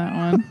her on that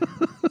one.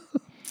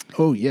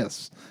 Oh,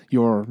 yes.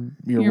 Your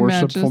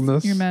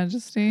worshipfulness. Your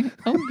Majesty.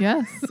 Oh,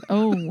 yes.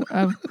 Oh,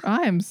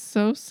 I am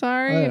so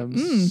sorry. I am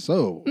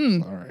so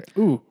sorry.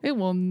 Ooh. It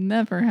will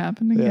never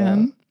happen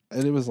again.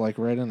 And it was like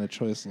right in a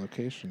choice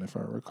location, if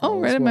I recall. Oh,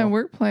 right in my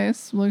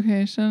workplace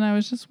location. I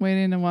was just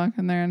waiting to walk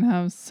in there and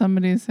have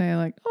somebody say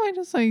like, "Oh, I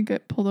just saw you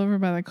get pulled over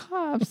by the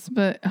cops."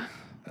 But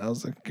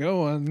how's it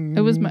going?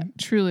 It was my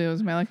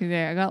lucky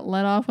day. I got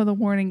let off with a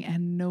warning,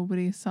 and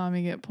nobody saw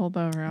me get pulled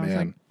over. I was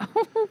like,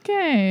 oh,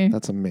 "Okay,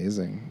 that's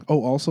amazing."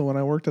 Oh, also, when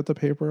I worked at the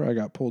paper, I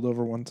got pulled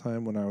over one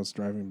time when I was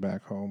driving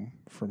back home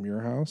from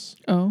your house.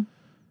 Oh,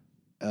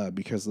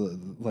 because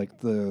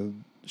the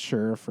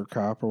sheriff or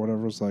cop or whatever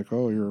was like,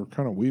 "Oh, you're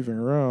kind of weaving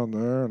around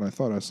there," and I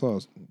thought I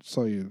saw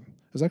you.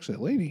 It was actually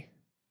a lady.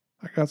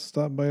 I got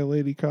stopped by a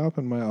lady cop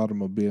in my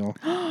automobile.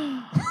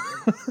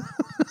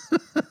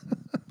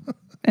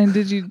 And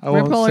did you rip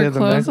all her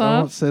clothes off? I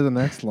won't say the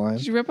next line.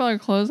 Did you rip all her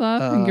clothes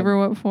off and give her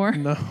what for?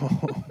 No.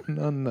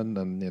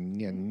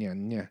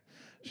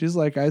 She's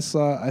like, I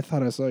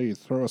thought I saw you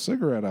throw a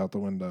cigarette out the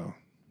window.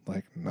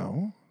 Like,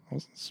 no, I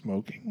wasn't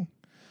smoking.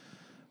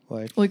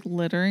 Like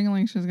littering?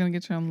 Like she was going to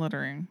get you on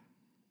littering.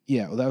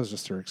 Yeah, well, that was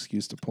just her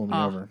excuse to pull me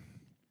over.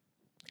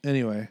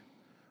 Anyway,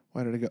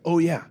 why did I go? Oh,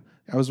 yeah.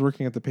 I was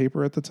working at the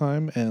paper at the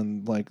time,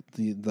 and like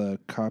the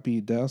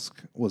copy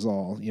desk was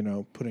all,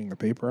 putting the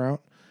paper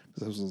out.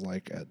 This was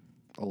like at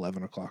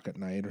 11 o'clock at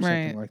night or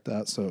something like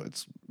that. So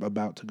it's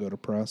about to go to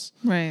press.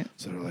 Right.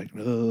 So they're like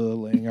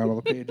laying out all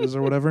the pages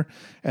or whatever.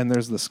 And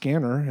there's the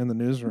scanner in the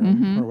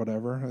newsroom or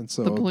whatever. And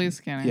so the police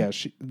scanner. Yeah,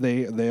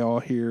 they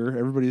all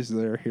everybody's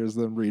there, hears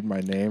them read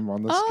my name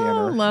on the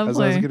scanner. Lovely. As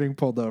I was getting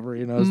pulled over,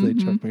 as they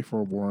check me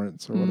for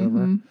warrants or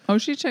whatever. Oh,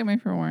 she checked me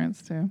for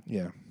warrants too.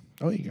 Yeah.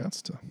 Oh, you got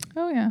to.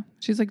 Oh, yeah.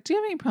 She's like, do you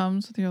have any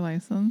problems with your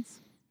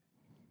license?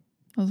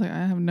 I was like,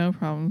 I have no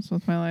problems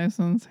with my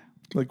license.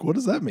 Like, what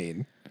does that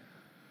mean?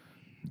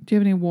 Do you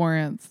have any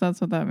warrants? That's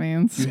what that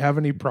means. Do you have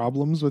any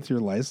problems with your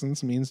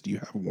license means do you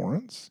have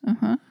warrants?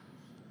 Uh-huh.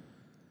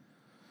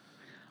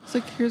 It's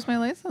like, here's my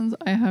license.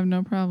 I have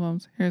no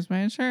problems. Here's my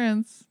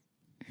insurance.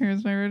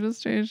 Here's my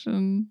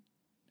registration.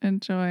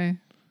 Enjoy.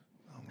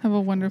 Have a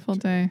wonderful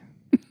day.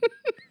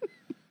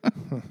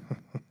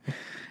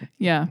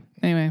 Yeah.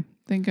 Anyway,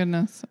 thank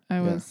goodness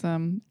I was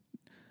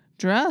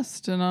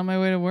dressed and on my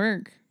way to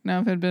work. Now,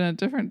 if it had been a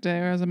different day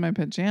where I was in my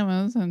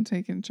pajamas and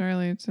taking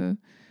Charlie to,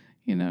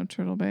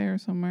 Turtle Bay or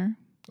somewhere.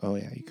 Oh,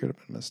 yeah. You could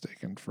have been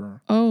mistaken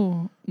for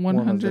 100,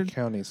 one of the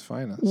county's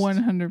finest.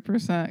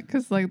 100%.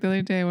 Because, the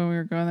other day when we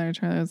were going there,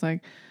 Charlie was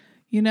like,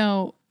 you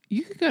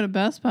could go to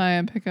Best Buy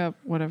and pick up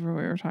whatever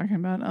we were talking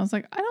about. And I was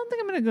like, I don't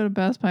think I'm going to go to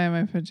Best Buy in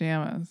my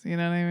pajamas. You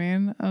know what I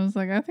mean? I was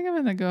like, I think I'm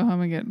going to go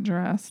home and get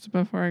dressed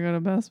before I go to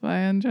Best Buy.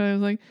 And Charlie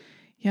was like,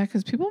 yeah,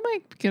 because people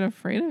might get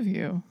afraid of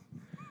you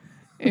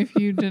if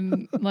you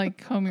didn't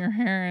comb your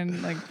hair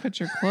and put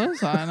your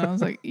clothes on. I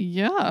was like,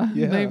 yeah.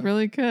 They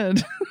really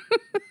could.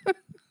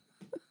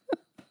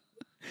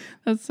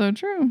 That's so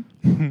true.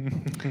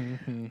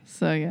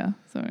 So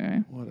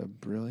anyway. What a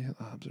brilliant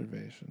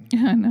observation.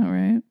 Yeah, I know,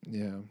 right?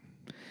 Yeah.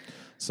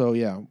 So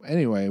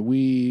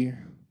anyway,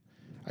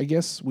 I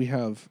guess we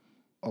have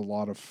a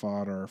lot of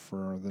fodder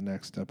for the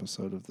next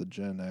episode of the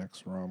Gen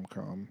X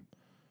rom-com.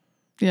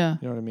 Yeah.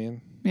 You know what I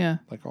mean? Yeah.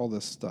 All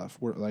this stuff.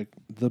 We're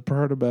the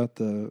part about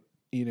the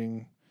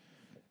eating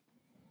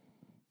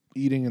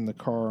in the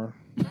car,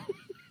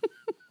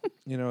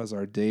 as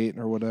our date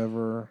or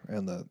whatever,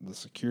 and the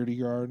security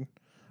guard.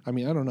 I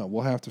mean, I don't know.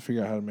 We'll have to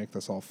figure out how to make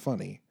this all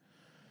funny.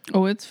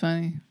 Oh, it's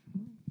funny.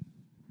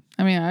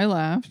 I mean, I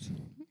laughed.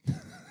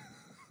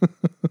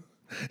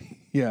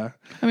 Yeah.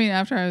 I mean,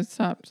 after I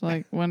stopped,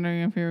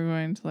 wondering if we were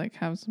going to,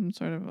 have some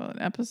sort of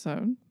an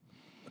episode.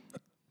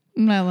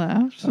 And I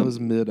laughed. That was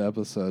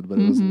mid-episode, but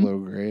it was low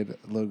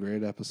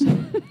grade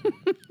episode.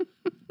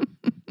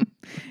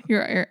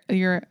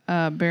 Your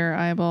bare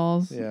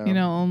eyeballs, yeah.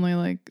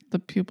 Only, the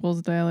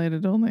pupils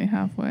dilated only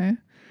halfway.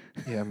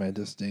 Yeah, my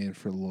disdain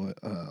for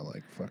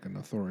fucking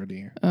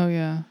authority. Oh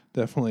yeah,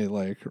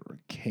 definitely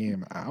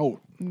came out.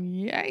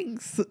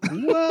 Yikes!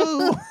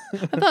 Whoa!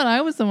 I thought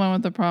I was the one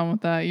with the problem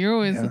with that. You're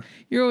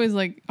always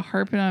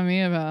harping on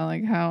me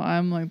about how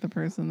I'm the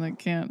person that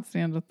can't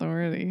stand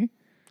authority.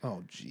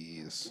 Oh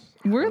jeez,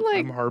 we're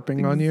I'm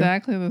harping on you.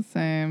 Exactly the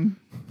same.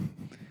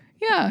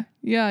 Yeah.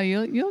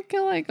 You'll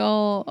get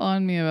all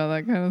on me about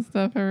that kind of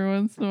stuff every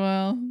once in a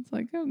while. It's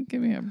oh,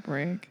 give me a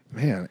break.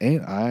 Man,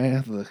 ain't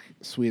I the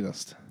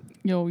sweetest?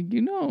 Yo,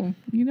 you know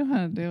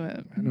how to do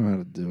it. I know how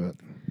to do it.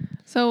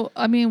 So,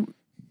 I mean,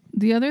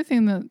 the other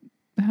thing that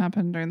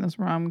happened during this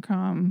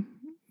rom-com,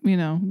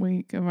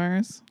 week of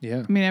ours.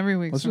 Yeah. I mean, every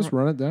week. Let's just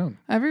run it down.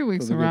 Every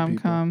week's a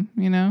rom-com,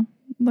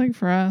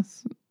 for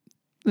us.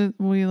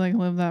 We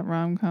live that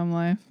rom-com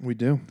life. We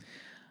do.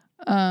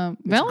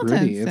 Valentine's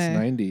gritty. Day. It's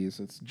 90s.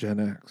 It's Gen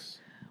X.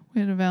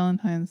 We had a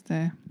Valentine's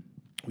Day.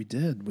 We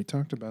did. We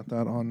talked about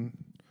that on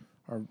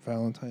our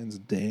Valentine's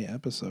Day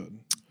episode.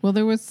 Well,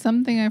 there was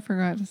something I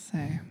forgot to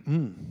say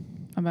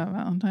about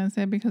Valentine's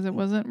Day because it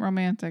wasn't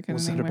romantic in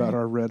Was any it way. about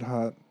our red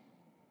hot,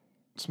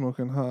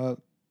 smoking hot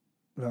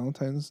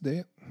Valentine's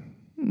date?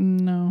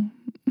 No.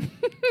 You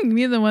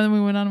mean the one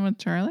we went on with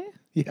Charlie?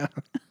 Yeah.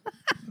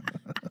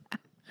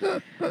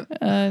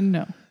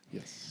 No.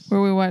 Yes.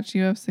 Where we watched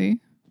UFC?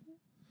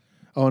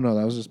 Oh, no,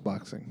 that was just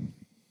boxing.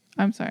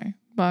 I'm sorry.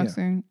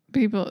 Boxing.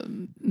 Yeah.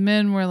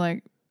 Men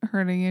were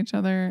hurting each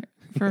other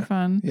for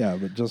fun. Yeah,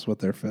 but just with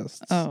their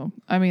fists. Oh,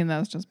 I mean,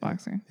 that's just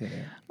boxing.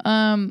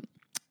 Yeah.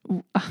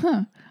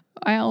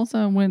 I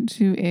also went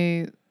to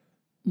a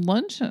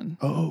luncheon.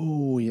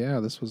 Oh, yeah.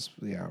 This was,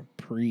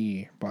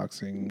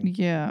 pre-boxing.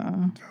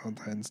 Yeah.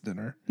 Valentine's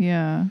dinner.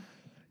 Yeah.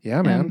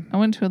 Yeah, man. And I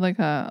went to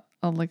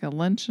a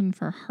luncheon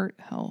for heart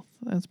health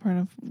as part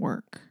of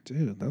work.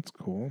 Dude, that's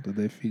cool. Did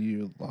they feed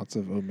you lots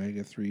of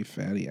omega-3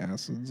 fatty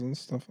acids and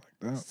stuff like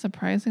that?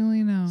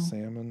 Surprisingly, no.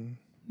 Salmon?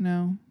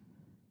 No.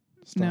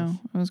 Stuff? No,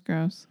 it was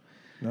gross.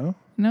 No?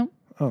 Nope.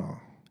 Oh.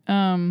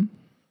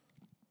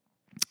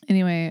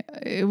 Anyway,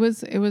 it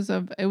was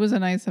a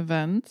nice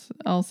event.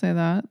 I'll say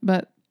that.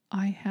 But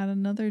I had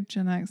another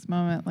Gen X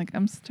moment.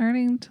 I'm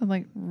starting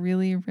to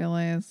really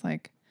realize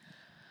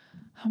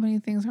how many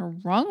things are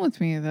wrong with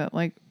me that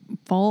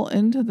fall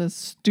into the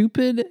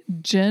stupid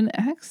Gen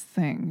X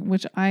thing,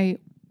 which I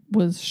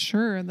was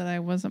sure that I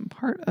wasn't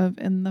part of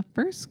in the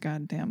first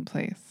goddamn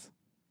place.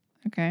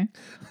 Okay.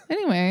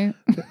 Anyway.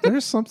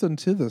 There's something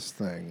to this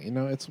thing.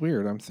 It's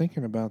weird. I'm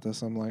thinking about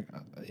this. I'm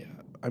yeah.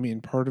 I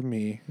mean, part of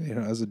me,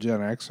 as a Gen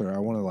Xer, I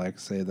want to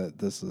say that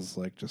this is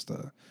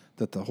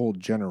that the whole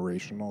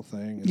generational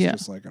thing is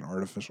just an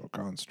artificial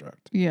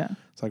construct. Yeah.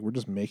 It's we're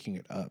just making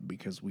it up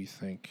because we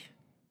think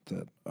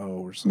that,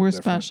 we're different.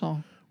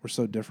 Special. We're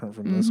so different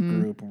from this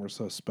group and we're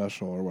so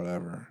special or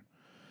whatever.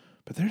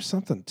 But there's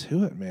something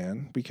to it,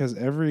 man, because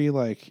every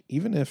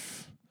even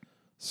if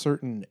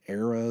certain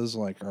eras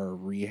are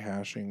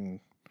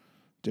rehashing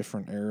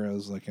different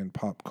eras in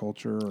pop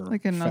culture or in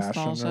fashion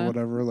nostalgia. or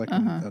whatever, in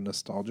a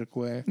nostalgic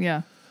way.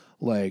 Yeah.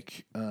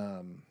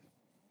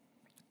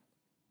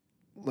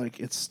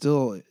 It's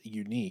still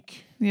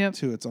unique Yep.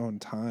 to its own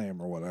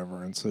time or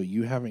whatever. And so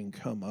you having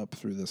come up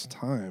through this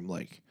time,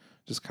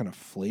 just kind of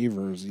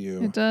flavors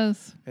you. It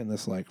does. In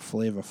this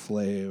Flava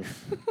Flav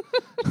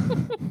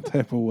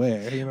type of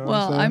way. You know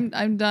well, what I'm saying?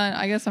 I'm done.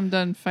 I guess I'm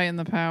done fighting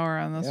the power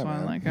on this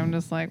one. Man. I'm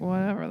just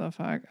whatever the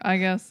fuck. I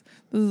guess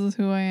this is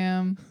who I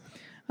am.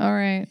 All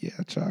right.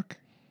 Yeah, Chuck.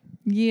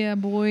 Yeah,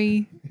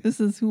 boy. This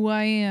is who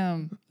I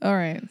am. All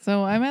right.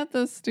 So I'm at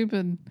this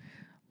stupid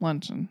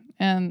luncheon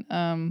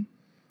and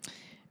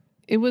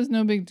it was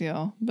no big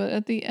deal. But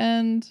at the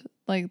end,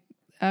 like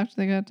after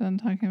they got done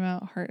talking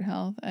about heart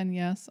health, and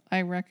yes,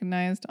 I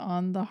recognized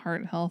on the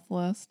heart health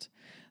list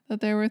that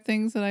there were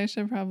things that I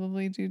should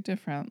probably do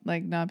different,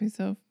 like not be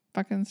so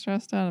fucking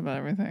stressed out about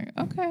everything.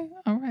 Okay.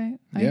 All right.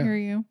 I hear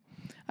you.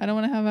 I don't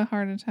want to have a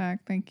heart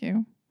attack. Thank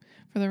you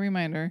for the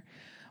reminder.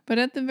 But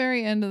at the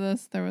very end of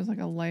this, there was like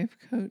a life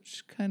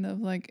coach kind of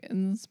like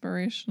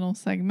inspirational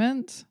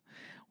segment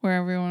where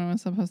everyone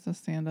was supposed to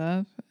stand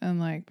up and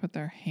like put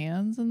their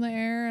hands in the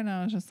air. And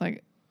I was just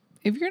like,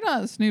 if you're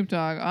not Snoop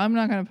Dogg, I'm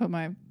not going to put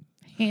my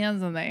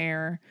hands in the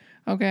air.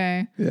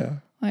 Okay. Yeah.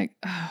 Like,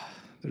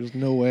 there's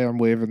no way I'm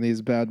waving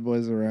these bad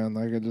boys around.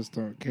 Like, I just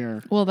don't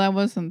care. Well, that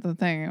wasn't the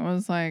thing. It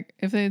was like,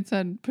 if they'd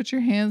said, put your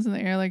hands in the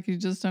air like you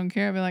just don't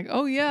care, I'd be like,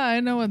 oh, yeah, I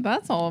know what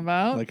that's all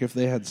about. Like, if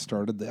they had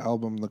started the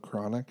album The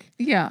Chronic.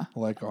 Yeah.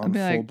 Like, on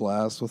full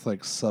blast with,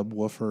 like,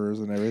 subwoofers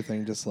and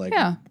everything, just like.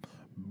 Yeah.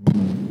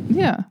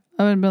 Yeah.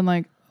 I would have been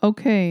like,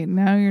 okay,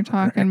 now you're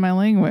talking my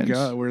language.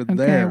 God, we're okay,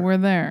 there. We're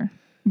there.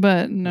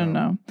 But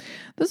no.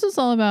 This was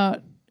all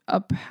about a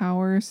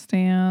power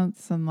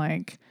stance and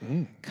like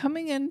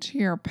coming into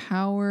your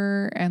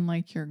power and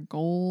like your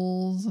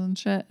goals and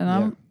shit. And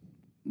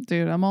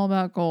I'm all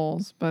about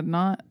goals, but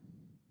not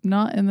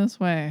in this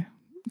way.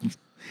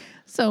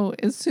 So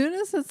as soon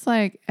as it's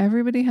like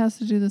everybody has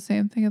to do the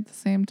same thing at the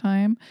same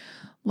time,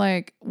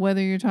 like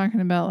whether you're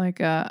talking about like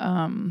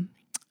a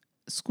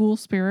school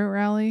spirit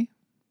rally,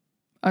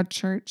 a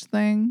church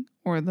thing,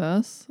 or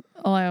this,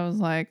 I was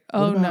like,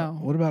 no.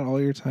 What about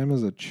all your time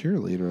as a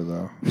cheerleader,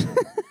 though?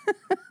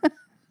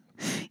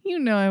 You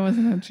know I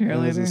wasn't a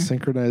cheerleader. I was a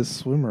synchronized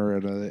swimmer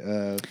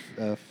and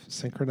a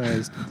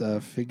synchronized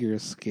figure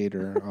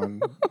skater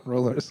on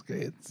roller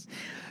skates.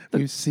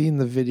 We've seen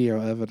the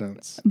video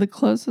evidence. The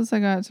closest I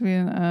got to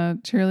being a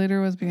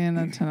cheerleader was being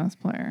a tennis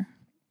player.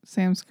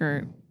 Same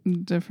skirt,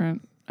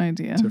 different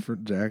idea.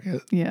 Different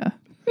jacket. Yeah.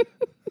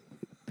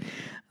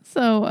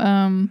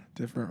 So,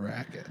 different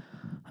racket.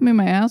 I mean,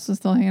 my ass is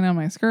still hanging on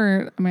my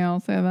skirt. I mean, I'll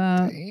say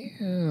that.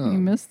 Damn. You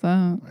missed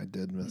that. I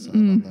did miss out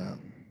on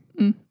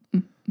that.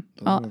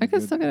 I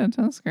could still get a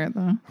tennis skirt,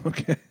 though.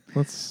 Okay.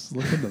 Let's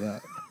look into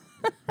that.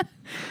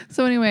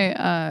 So anyway,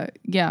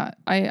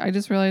 I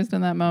just realized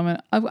in that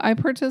moment, I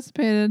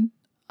participated.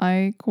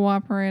 I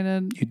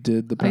cooperated. You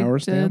did the power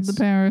stance? I did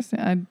the power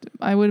stance.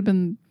 I would have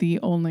been the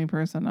only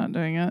person not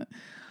doing it.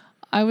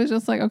 I was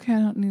just like, okay, I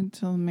don't need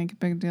to make a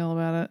big deal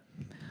about it.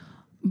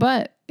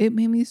 But it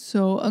made me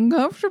so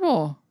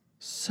uncomfortable.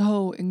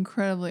 So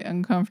incredibly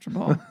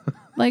uncomfortable.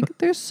 Like,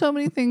 there's so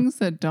many things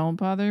that don't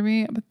bother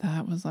me, but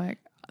that was like,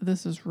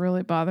 this is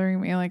really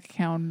bothering me. Like, I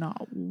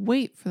cannot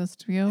wait for this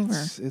to be over.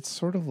 It's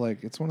sort of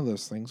like, it's one of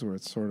those things where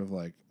it's sort of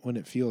like when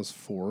it feels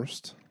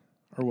forced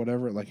or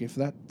whatever, like if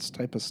that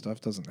type of stuff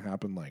doesn't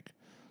happen like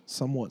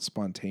somewhat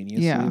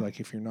spontaneously,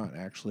 like if you're not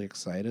actually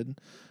excited,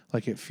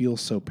 like it feels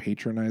so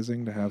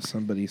patronizing to have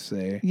somebody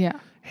say,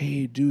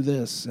 hey, do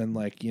this, and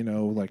like, you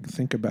know, like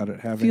think about it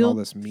having all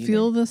this meaning.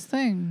 Feel this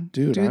thing.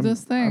 Dude, do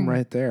this thing. I'm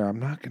right there.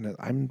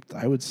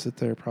 I would sit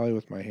there probably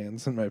with my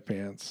hands in my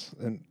pants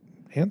and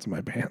hands in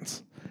my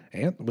pants.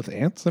 With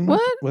ants in my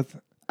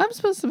I'm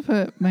supposed to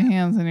put my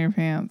hands in your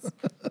pants.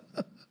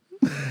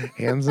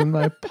 Hands in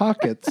my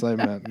pockets, I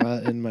meant,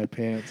 not in my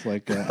pants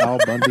like Al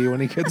Bundy when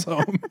he gets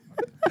home.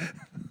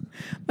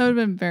 That would have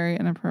been very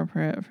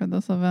inappropriate for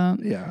this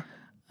event. Yeah.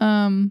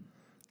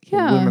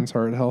 Yeah. A women's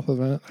heart health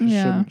event. I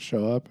shouldn't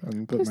show up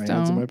and put my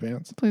hands in my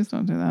pants. Please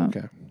don't do that.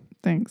 Okay.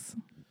 Thanks.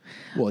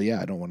 Well, yeah,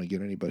 I don't want to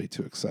get anybody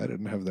too excited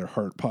and have their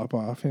heart pop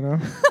off, you know?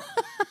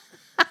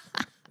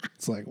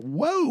 It's like,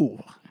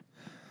 whoa.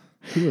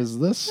 Who is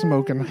this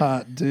smoking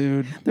hot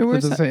dude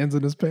with his hands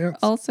in his pants?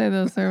 I'll say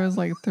this. There was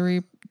like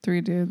three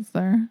dudes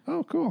there.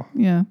 Oh, cool.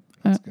 Yeah.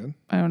 That's good.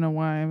 I don't know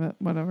why, but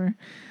whatever.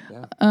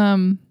 Yeah.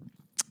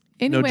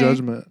 Anyway, no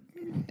judgment.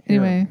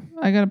 Anyway,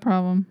 I got a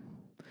problem.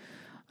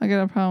 I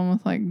got a problem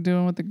with like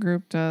doing what the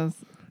group does.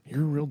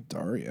 You're a real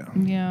Daria.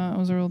 Yeah, it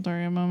was a real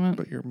Daria moment.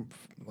 But you're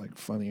like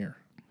funnier.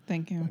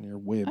 Thank you. And you're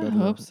way better. I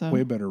hope so.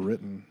 Way better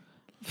written.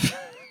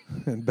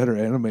 And better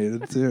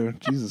animated too.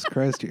 Jesus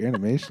Christ, your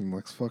animation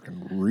looks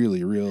fucking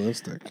really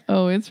realistic.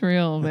 Oh, it's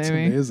real,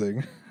 baby. It's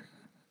amazing.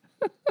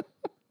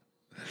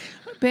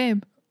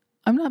 Babe,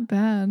 I'm not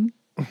bad.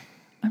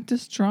 I'm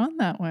just drawn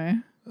that way.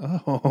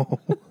 Oh.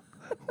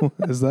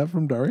 Is that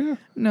from Daria?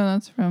 No,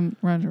 that's from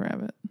Roger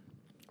Rabbit.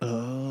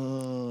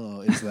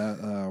 Oh, is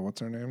that, what's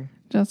her name?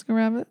 Jessica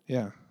Rabbit?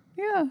 Yeah.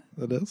 Yeah.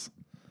 That is?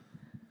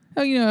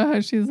 Oh, you know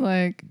how she's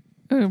like,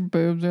 her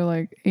boobs are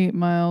like 8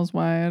 miles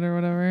wide or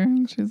whatever.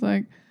 And she's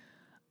like,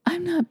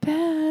 I'm not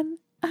bad.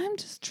 I'm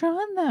just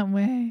drawn that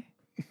way.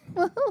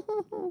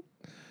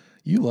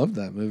 You loved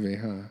that movie,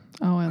 huh?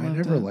 Oh, I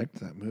never liked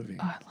that movie.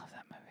 Oh, I love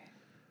that movie.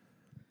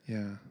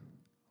 Yeah.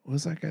 What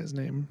was that guy's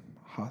name?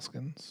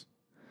 Hoskins?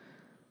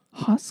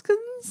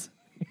 Hoskins?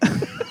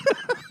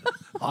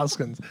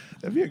 Hoskins.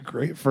 That'd be a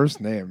great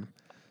first name.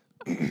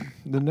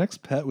 The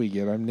next pet we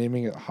get, I'm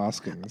naming it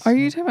Hoskins. Are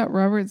you talking about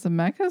Robert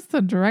Zemeckis,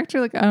 the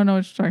director? Like, I don't know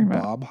what you're talking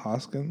about. Bob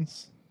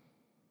Hoskins?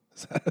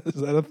 Is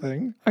that a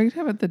thing? Are you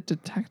talking about the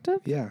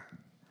detective? Yeah.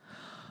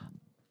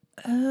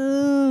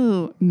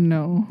 Oh,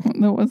 no.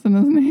 That wasn't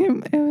his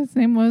name. His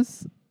name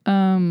was...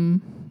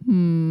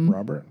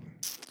 Robert?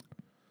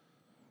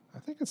 I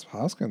think it's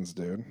Hoskins,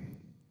 dude.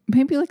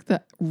 Maybe like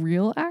the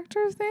real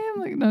actor's name?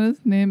 Like not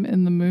his name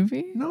in the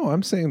movie? No,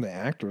 I'm saying the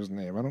actor's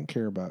name. I don't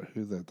care about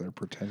who that they're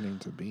pretending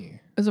to be.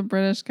 It was a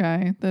British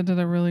guy that did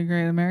a really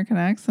great American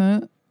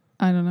accent.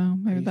 I don't know.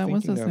 Maybe that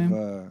was his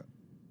name.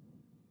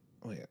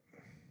 Wait.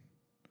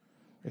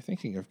 You're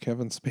thinking of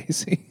Kevin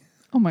Spacey?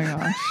 Oh my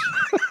gosh.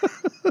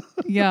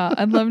 Yeah,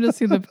 I'd love to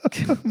see the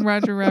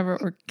Roger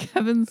Rabbit where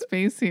Kevin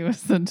Spacey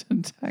was the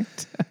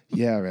detective.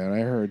 Yeah, man. I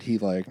heard he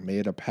like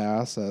made a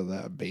pass at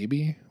that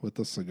baby with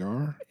the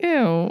cigar.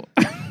 Ew.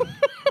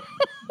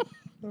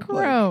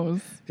 Gross.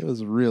 Like, it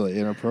was really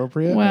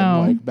inappropriate.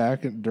 Wow. And like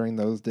back during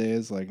those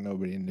days, like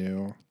nobody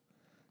knew,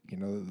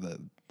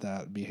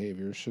 that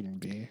behavior shouldn't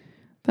be.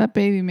 That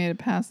baby made it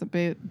past the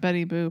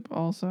Betty Boop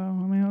also. I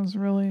mean, it was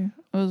really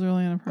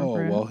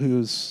inappropriate. Oh, well,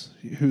 who's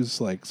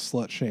like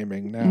slut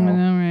shaming now? I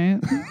know, right?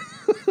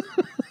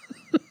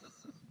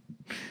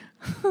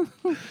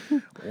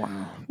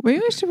 Wow. Maybe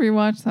we should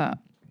rewatch that.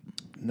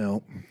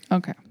 No.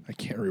 Okay. I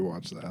can't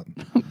rewatch that.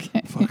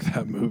 Okay. Fuck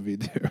that movie,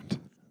 dude.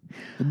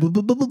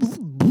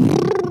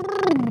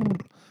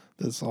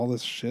 This all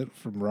this shit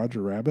from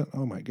Roger Rabbit.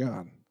 Oh my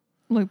god.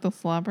 Like the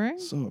slobbering?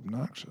 So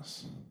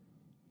obnoxious.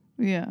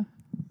 Yeah.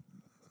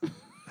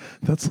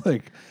 That's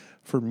like,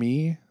 for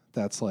me,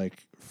 that's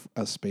like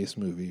a space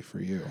movie for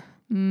you.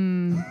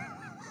 Mm.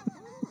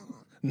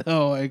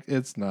 No,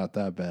 it's not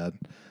that bad.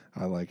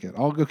 I like it.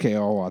 I'll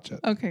watch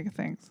it. Okay,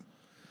 thanks.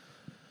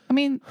 I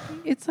mean,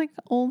 it's like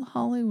old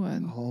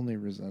Hollywood. I'll only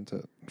resent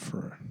it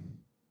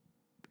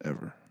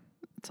forever.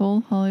 It's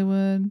old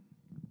Hollywood.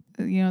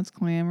 You know, it's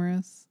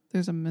glamorous.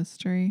 There's a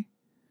mystery.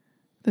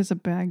 There's a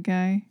bad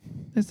guy.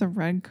 There's a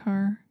red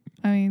car.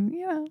 I mean,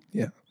 you know.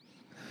 Yeah.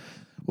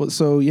 Well,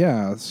 so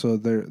yeah, so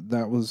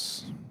that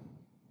was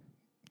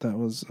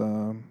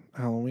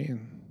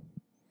Halloween.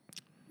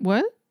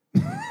 What?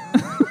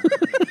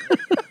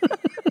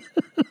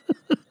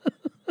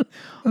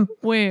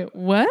 Wait,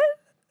 what?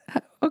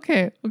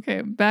 Okay,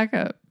 back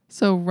up.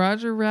 So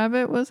Roger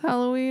Rabbit was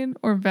Halloween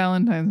or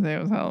Valentine's Day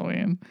was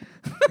Halloween?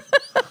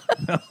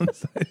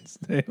 Valentine's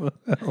Day was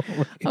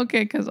Halloween.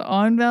 Okay, because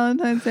on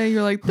Valentine's Day,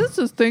 you're like, this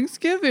is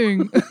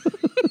Thanksgiving.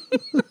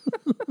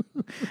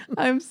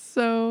 I'm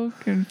so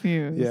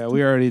confused. Yeah,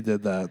 we already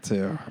did that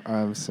too.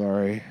 I'm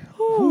sorry.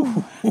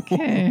 Ooh,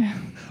 okay.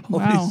 All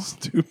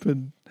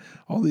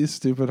these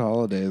stupid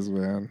holidays,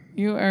 man.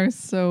 You are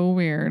so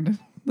weird.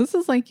 This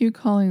is like you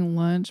calling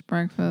lunch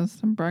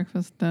breakfast and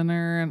breakfast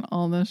dinner and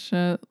all this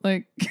shit.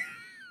 Like,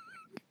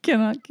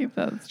 cannot keep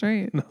that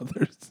straight. No,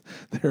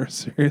 there are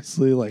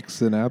seriously like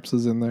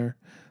synapses in there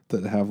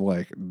that have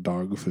like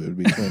dog food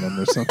between them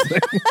or something.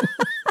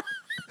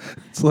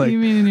 It's like, you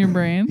mean in your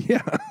brain?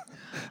 Yeah.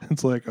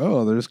 It's like,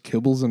 oh, there's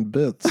kibbles and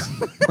bits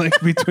like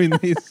between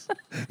these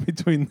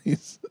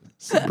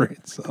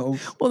brain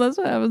cells. Well, that's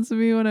what happens to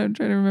me when I'm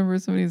trying to remember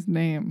somebody's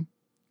name.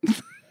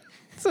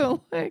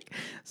 So like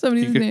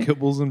somebody's you get name,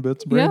 kibbles and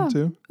bits brain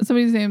too.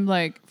 Somebody's named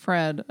like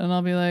Fred, and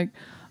I'll be like,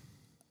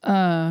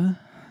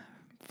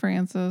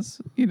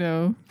 Francis,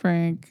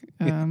 Frank,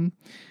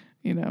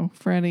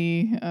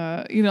 Freddie,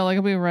 like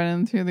I'll be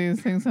running through these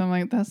things. And I'm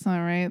like, that's not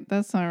right.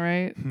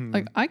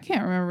 Like I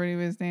can't remember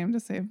anybody's name to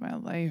save my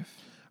life.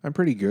 I'm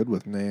pretty good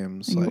with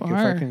names. You like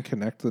are. If I can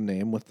connect the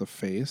name with the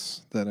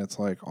face, then it's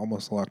like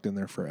almost locked in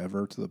there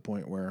forever to the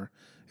point where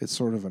it's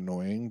sort of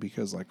annoying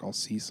because like I'll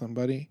see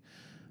somebody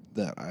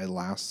that I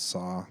last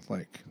saw,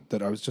 like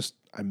that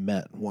I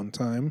met one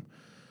time.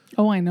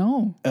 Oh, I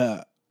know. I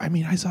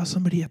saw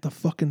somebody at the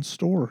fucking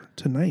store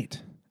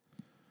tonight.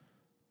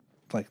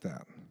 Like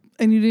that.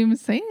 And you didn't even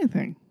say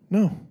anything.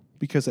 No,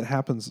 because it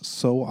happens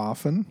so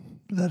often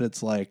that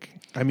it's like,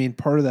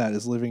 part of that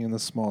is living in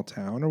this small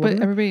town or whatever.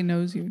 But everybody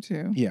knows you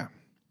too. Yeah.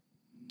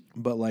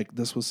 But like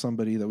this was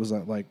somebody that was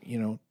at like,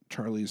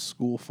 Charlie's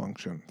school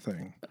function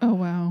thing. Oh,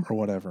 wow. Or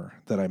whatever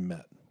that I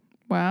met.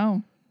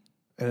 Wow.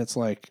 And it's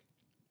like,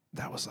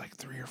 that was like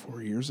 3 or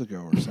 4 years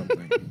ago or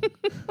something.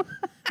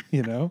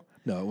 No,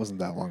 it wasn't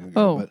that long ago.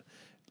 Oh. But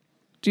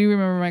do you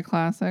remember my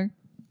classic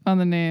on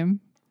the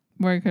name?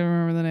 Where I couldn't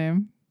remember the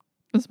name?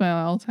 It's my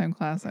all-time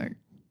classic.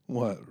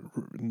 What?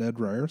 Ned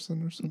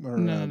Ryerson or something? Or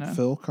No.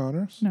 Phil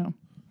Connors? No.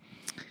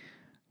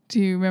 Do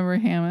you remember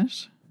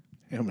Hamish?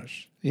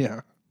 Hamish.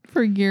 Yeah.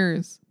 For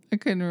years, I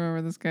couldn't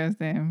remember this guy's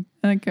name.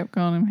 And I kept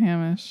calling him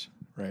Hamish.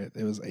 Right.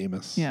 It was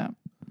Amos. Yeah.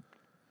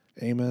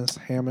 Amos,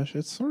 Hamish.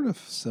 It's sort of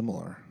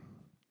similar.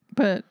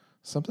 But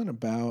something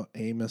about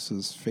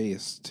Amos's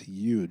face to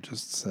you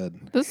just said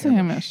this is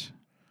Hamish.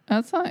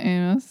 That's not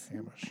Amos.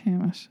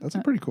 Hamish. That's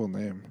a pretty cool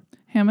name.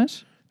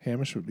 Hamish?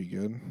 Hamish would be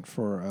good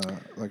for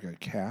like a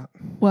cat.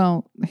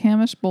 Well,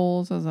 Hamish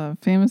Bowles is a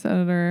famous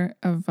editor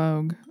of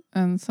Vogue.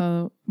 And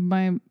so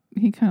my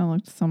he kind of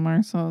looked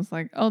similar. So I was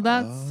like, oh,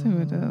 that's who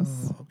it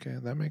is. Okay,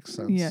 that makes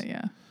sense.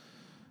 Yeah.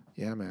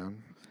 Yeah,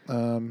 man.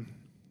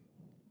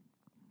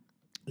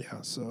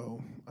 Yeah,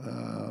 so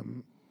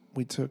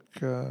we took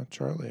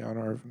Charlie on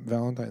our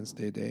Valentine's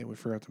Day date. We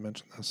forgot to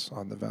mention this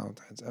on the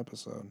Valentine's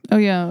episode. Oh,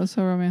 yeah. It was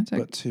so romantic.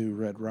 But to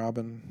Red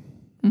Robin,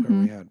 Mm-hmm.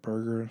 where we had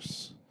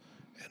burgers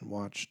and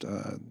watched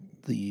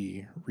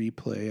the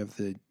replay of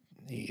the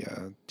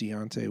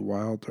Deontay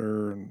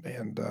Wilder and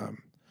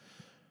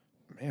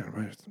man,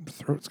 my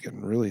throat's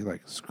getting really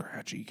like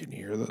scratchy. You can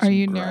hear this. Are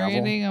you gravel.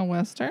 narrating a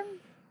Western?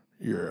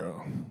 Yeah.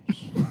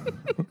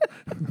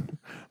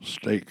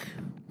 Steak.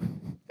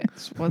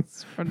 It's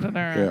what's for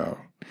dinner.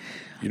 Yeah.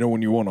 You know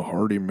when you want a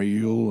hearty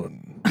meal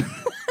and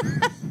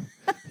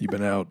you've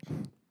been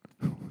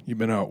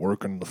out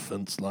working the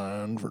fence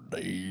line for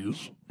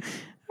days.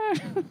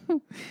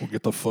 We'll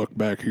get the fuck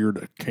back here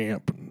to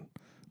camp and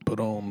put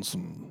on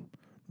some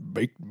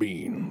baked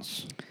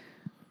beans.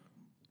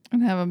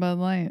 And have a Bud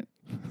Light.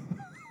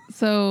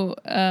 So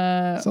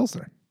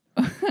Seltzer.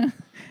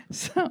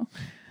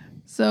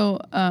 So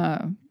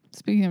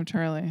speaking of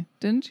Charlie,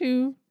 didn't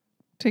you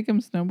take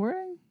him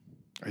snowboarding?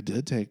 I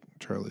did take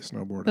Charlie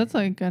snowboarding. That's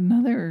like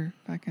another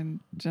fucking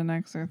Gen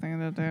Xer thing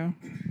to do.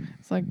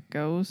 It's like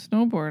go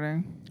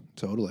snowboarding.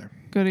 Totally.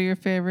 Go to your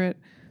favorite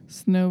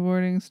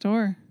snowboarding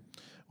store.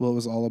 Well, it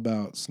was all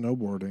about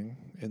snowboarding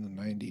in the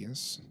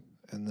 90s.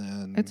 And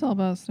then It's all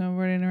about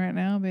snowboarding right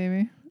now,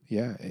 baby.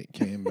 yeah, it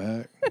came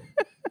back,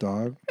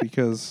 dog,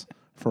 because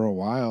for a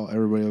while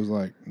everybody was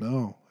like,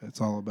 no,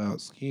 it's all about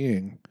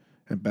skiing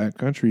and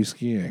backcountry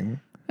skiing.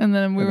 And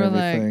then we and were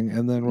everything. like,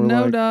 and then we're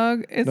no, like,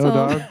 dog. It's no,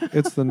 all dog,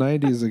 it's the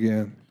 90s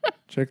again.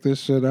 Check this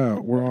shit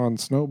out. We're on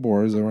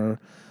snowboards and we're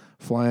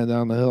flying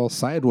down the hill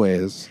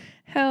sideways.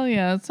 Hell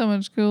yeah. It's so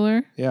much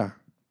cooler. Yeah,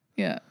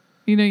 Yeah.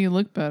 You know, you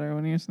look better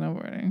when you're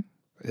snowboarding.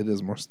 it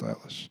is more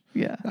stylish.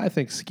 Yeah. I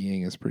think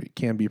skiing is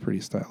can be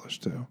pretty stylish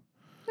too.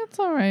 It's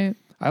all right.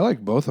 I like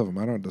both of them.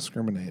 I don't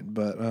discriminate.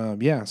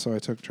 But yeah, so I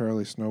took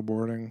Charlie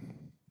snowboarding.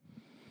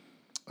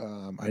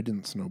 I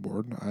didn't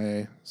snowboard.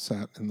 I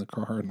sat in the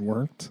car and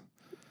worked.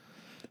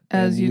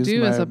 As and you used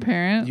do as my- a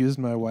parent. Used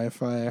my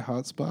Wi-Fi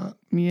hotspot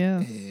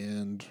Yes.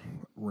 and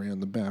ran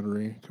the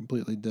battery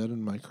completely dead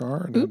in my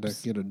car and had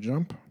Oops. to get a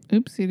jump.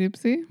 Oopsie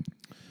doopsie.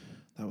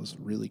 That was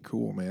really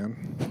cool,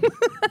 man.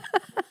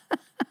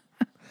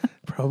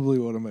 Probably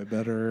one of my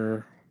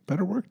better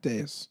work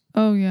days.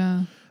 Oh,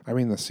 yeah. I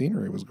mean, the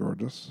scenery was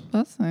gorgeous,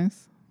 That's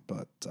nice.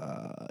 but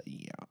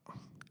yeah,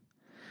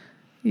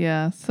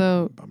 Yeah.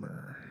 So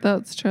bummer.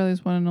 that's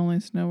Charlie's one and only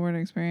snowboard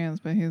experience,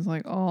 but he's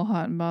like all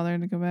hot and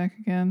bothered to go back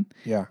again.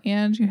 Yeah.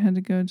 And you had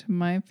to go to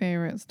my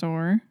favorite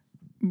store,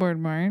 Board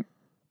Mart.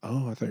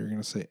 Oh, I thought you were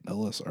gonna say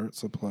Ellis Art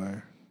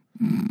Supply.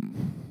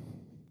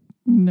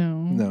 No.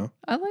 No.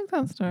 I like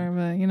that store,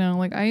 but you know,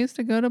 like I used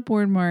to go to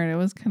Board Mart. It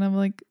was kind of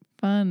like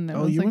fun. It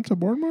Oh, was you like, went to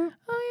Boardmore?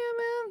 oh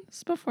yeah, man. This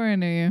is before I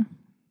knew you.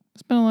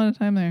 Spent a lot of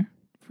time there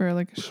for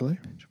like a Really?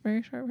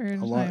 very short period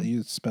A of lot. time.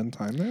 You spend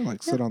time there,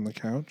 like sit on the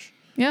couch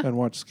Yeah. and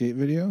watch skate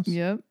videos.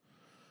 Yep.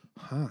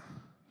 Huh.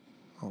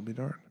 I'll be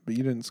darned. But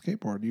you didn't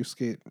skateboard. You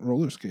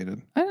roller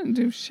skated. I didn't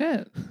do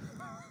shit.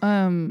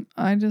 I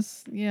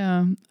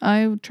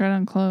tried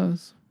on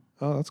clothes.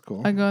 Oh, that's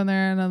cool. I go in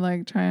there and I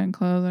like try on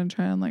clothes and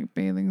try on like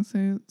bathing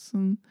suits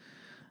and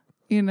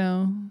you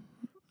know,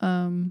 I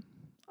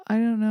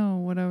don't know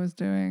what I was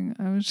doing.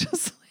 I was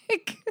just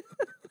like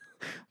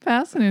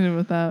fascinated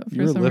with that. For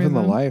You were some living the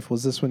reason. life.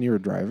 Was this when you were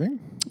driving?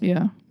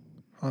 Yeah.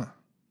 Huh.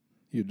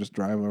 You just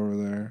drive over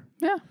there.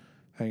 Yeah.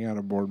 Hang out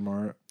at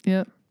Boardmart.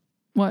 Yep.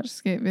 Watch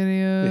skate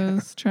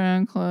videos, try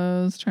on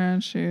clothes, try on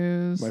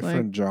shoes. My like,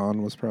 friend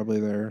John was probably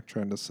there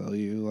trying to sell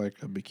you like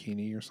a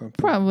bikini or something.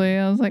 probably.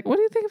 I was like, what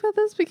do you think about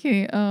this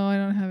bikini? Oh, I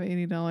don't have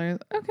 $80.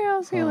 Okay,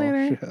 I'll see you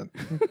later. Shit.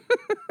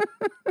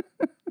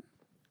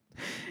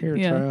 Here,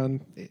 Yeah. try on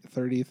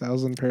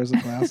 30,000 pairs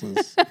of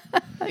glasses.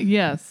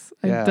 Yes,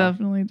 Yeah. I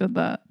definitely did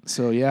that.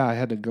 So yeah, I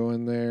had to go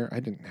in there. I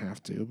didn't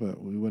have to,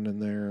 but we went in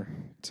there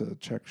to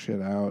check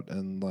shit out,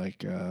 and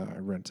like I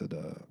rented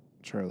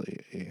Charlie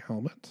a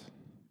helmet,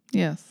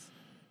 Yes.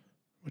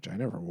 which I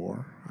never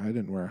wore. I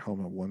didn't wear a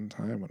helmet one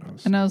time when I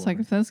was. And I was like,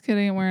 if this kid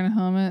ain't wearing a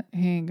helmet,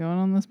 he ain't going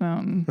on this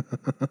mountain.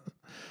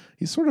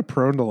 he's sort of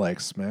prone to like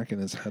smacking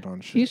his head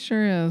on shit. He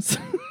sure is.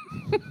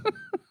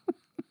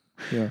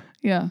 Yeah,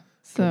 Yeah. couldn't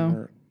So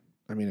hurt.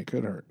 I mean, it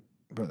could hurt,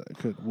 but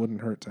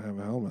wouldn't hurt to have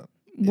a helmet.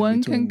 in one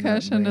between that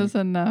concussion brain. is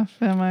enough.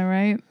 Am I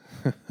right?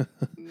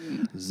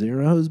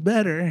 Zero's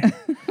better,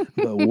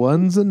 but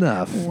one's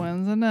enough.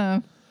 One's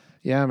enough.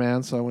 Yeah,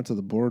 man. So I went to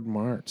the Board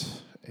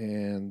Mart,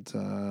 and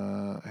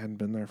I hadn't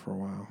been there for a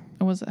while.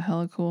 Was it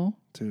hella cool?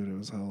 Dude, it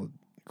was hella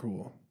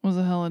cool. Was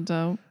it hella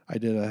dope? I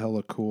did a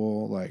hella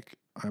cool, like,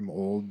 I'm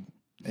old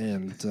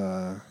and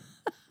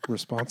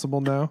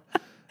responsible now.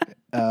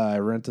 I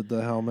rented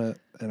the helmet,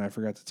 and I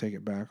forgot to take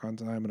it back on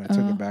time, and I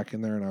took it back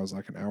in there, and I was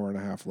like an hour and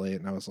a half late,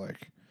 and I was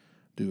like,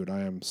 dude, I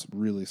am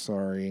really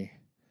sorry.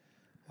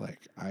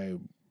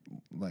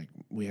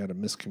 We had a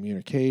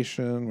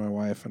miscommunication, my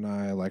wife and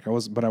I,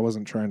 but I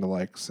wasn't trying to,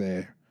 like,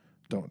 say,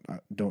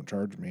 don't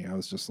charge me. I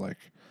was just like,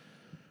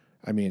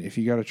 I mean, if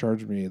you got to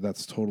charge me,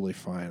 that's totally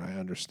fine. I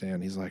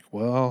understand. He's like,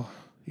 well,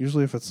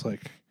 usually if it's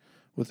like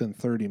within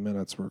 30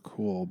 minutes, we're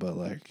cool, but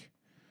like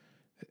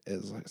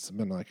it's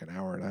been like an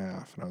hour and a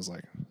half. And I was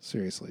like,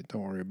 seriously,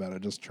 don't worry about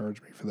it. Just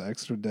charge me for the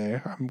extra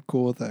day. I'm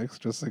cool with the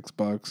extra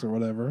 $6 or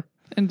whatever.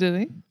 And did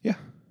he? Yeah.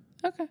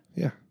 Okay.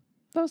 Yeah.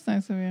 That was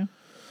nice of you.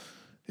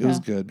 It was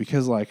good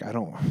because like, I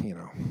don't, You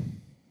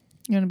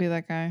want to be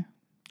that guy.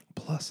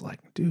 plus like,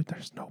 dude,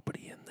 there's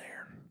nobody in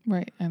there.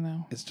 Right. I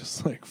know. It's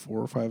just like 4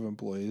 or 5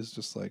 employees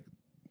just like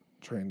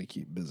trying to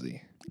keep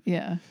busy.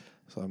 Yeah.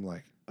 So I'm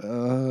like,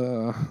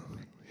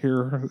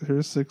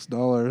 here's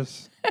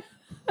 $6.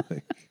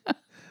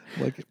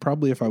 like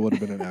probably if I would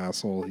have been an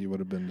asshole, he would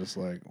have been just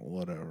like,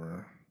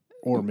 whatever.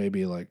 Or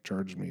maybe like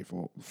charged me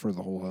for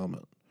the whole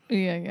helmet.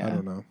 Yeah, yeah. I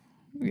don't know.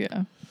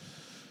 Yeah.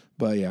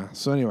 But yeah,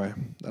 so anyway,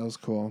 that was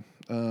cool.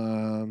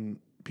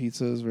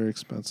 Pizza is very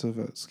expensive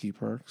at ski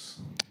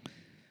parks.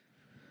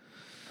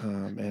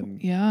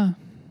 And yeah.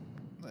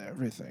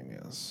 everything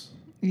is.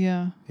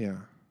 Yeah. Yeah.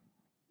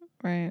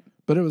 Right.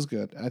 But it was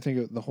good. I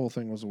think the whole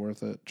thing was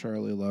worth it.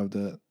 Charlie loved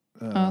it.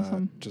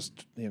 Awesome.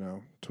 Just,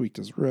 tweaked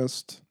his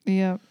wrist.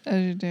 Yep,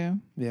 as you do.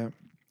 Yeah.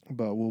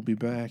 But we'll be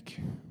back.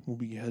 We'll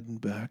be heading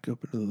back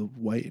up into the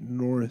white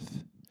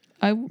north.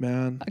 I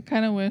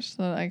kind of wish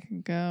that I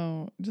could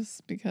go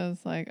just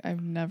because, like,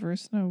 I've never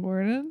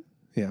snowboarded.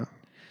 Yeah.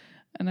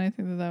 And I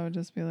think that would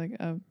just be like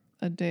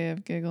a day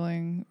of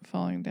giggling,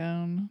 falling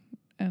down,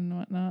 and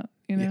whatnot,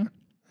 you know? Yeah.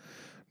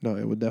 No,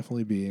 it would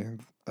definitely be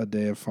a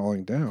day of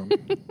falling down.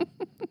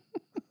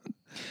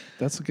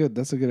 That's a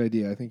good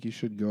idea. I think you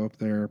should go up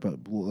there, but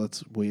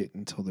let's wait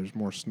until there's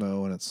more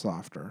snow and it's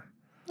softer.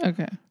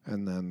 Okay.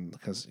 And then,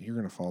 because you're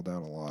going to fall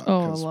down a lot. Oh,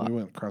 a Because lot. we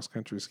went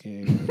cross-country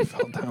skiing and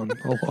fell down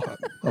a lot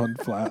on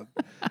flat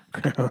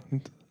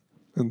ground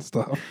and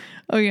stuff.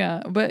 Oh,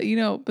 yeah. But,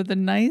 but the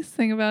nice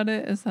thing about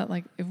it is that,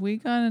 like, if we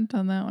gone and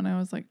done that when I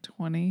was, like,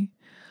 20,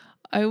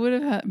 I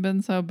would have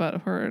been so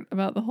butthurt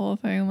about the whole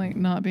thing, like,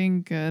 not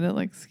being good at,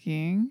 like,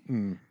 skiing.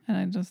 Mm. And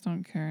I just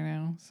don't care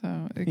now.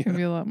 So it can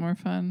be a lot more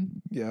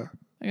fun. Yeah.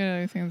 I got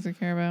other things to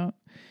care about,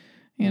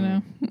 you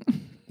know?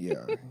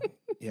 Yeah.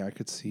 Yeah, I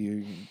could see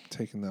you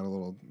taking that a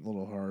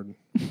little hard.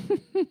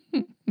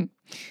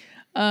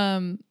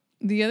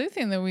 The other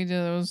thing that we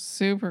did that was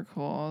super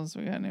cool is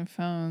we got new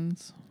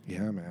phones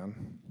Yeah,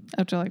 man.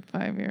 after like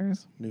 5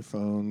 years. New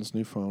phones,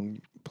 new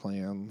phone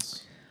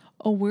plans.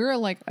 Oh, we're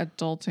like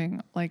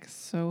adulting like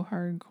so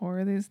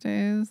hardcore these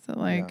days that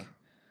like Yeah.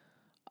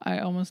 I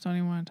almost don't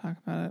even want to talk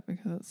about it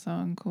because it's so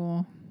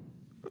uncool.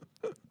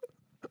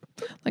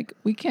 Like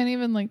we can't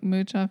even like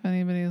mooch off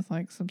anybody's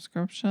like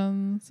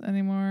subscriptions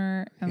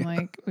anymore, and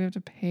like we have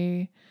to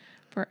pay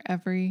for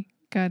every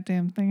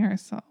goddamn thing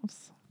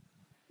ourselves.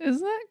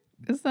 Is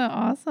that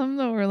awesome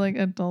that we're like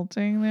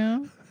adulting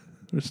now?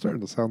 We're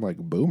starting to sound like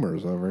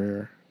boomers over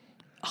here.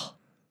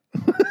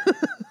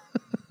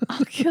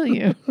 I'll kill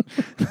you.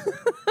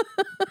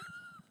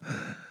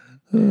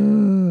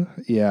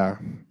 Yeah.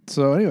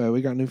 So anyway,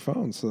 we got new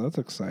phones, so that's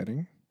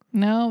exciting.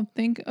 Now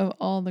think of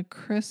all the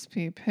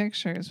crispy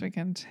pictures we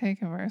can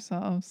take of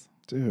ourselves.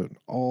 Dude,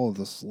 all of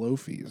the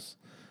slofies.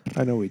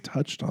 I know we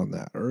touched on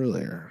that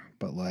earlier,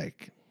 but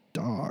like,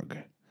 dog,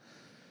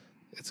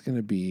 it's going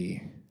to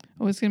be...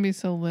 Oh, it's going to be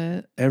so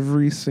lit.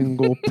 Every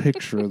single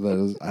picture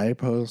I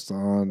post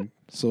on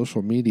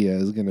social media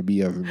is going to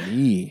be of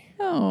me.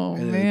 Oh,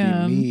 and man.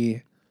 it'll be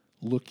me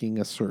looking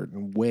a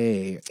certain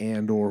way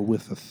and or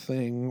with a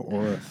thing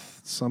or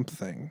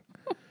something.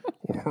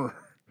 Or...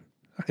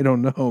 I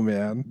don't know,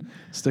 man.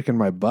 Sticking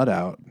my butt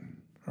out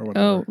or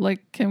whatever. Oh,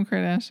 like Kim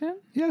Kardashian?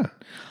 Yeah.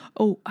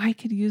 Oh, I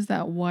could use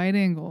that wide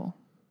angle.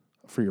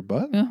 For your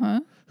butt? Uh-huh.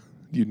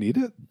 You need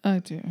it? I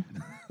do.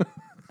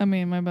 I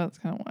mean, my butt's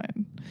kind of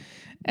wide.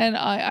 And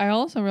I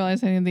also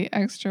realized I need the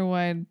extra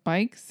wide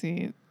bike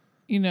seat,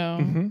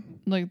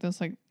 like this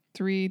like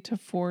 3 to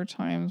 4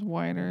 times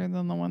wider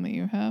than the one that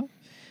you have.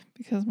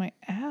 Because my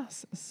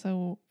ass is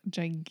so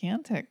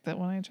gigantic that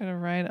when I try to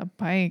ride a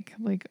bike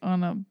like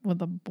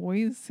with a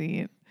boy's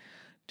seat,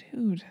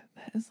 dude,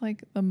 that is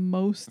like the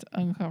most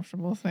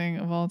uncomfortable thing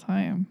of all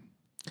time.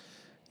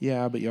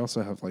 Yeah, but you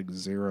also have like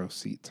 0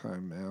 seat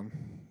time, man.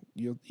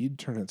 You'd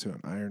turn into an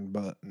iron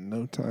butt in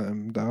no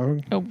time,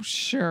 dog. Oh,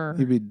 sure.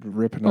 You'd be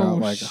ripping out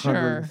like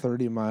sure.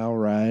 130-mile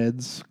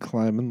rides,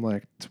 climbing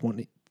like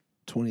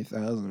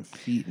 20,000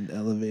 feet in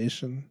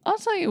elevation. I'll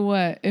tell you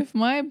what, if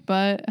my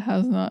butt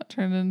has not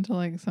turned into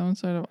like some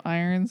sort of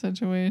iron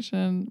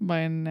situation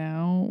by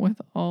now, with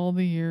all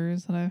the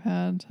years that I've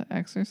had to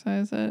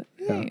exercise it,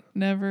 it ain't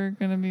never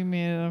going to be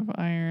made out of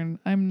iron.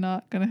 I'm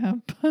not going to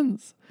have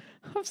buns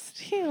of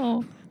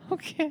steel.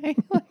 Okay.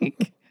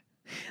 Like,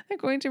 they're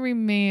going to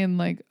remain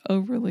like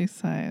overly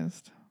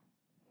sized.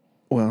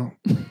 Well,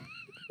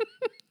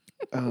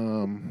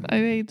 I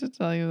hate to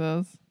tell you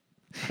this.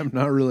 I'm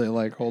not really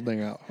like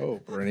holding out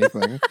hope or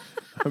anything.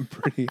 I'm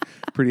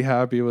pretty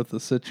happy with the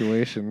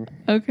situation.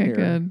 Okay, here.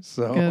 good.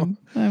 So good.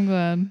 I'm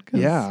glad. 'Cause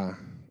yeah,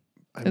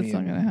 it's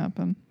not going to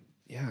happen.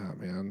 Yeah,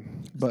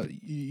 man. But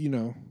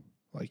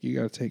Like, you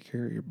got to take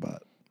care of your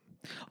butt.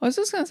 I was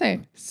just going to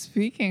say,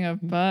 speaking of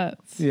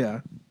butts,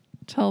 Yeah.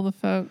 tell the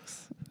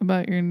folks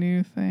about your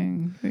new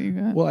thing that you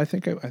got. Well, I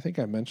think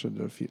I mentioned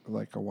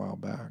it a while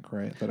back,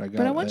 right? That I got.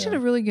 But I want you to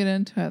really get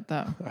into it,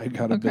 though. I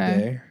got a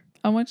bidet.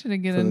 I want you to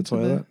get for the into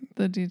toilet?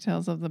 the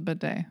details of the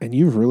bidet. And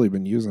you've really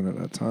been using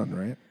it a ton,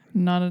 right?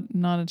 Not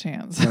a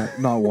chance.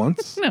 Not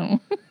once? No.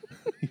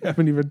 You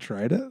haven't even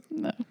tried it?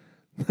 No.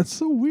 That's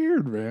so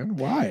weird, man.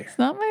 Why? It's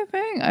not my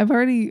thing. I've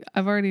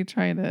already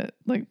tried it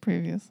like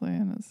previously,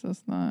 and it's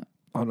just not.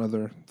 On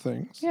other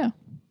things? Yeah.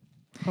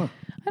 Huh.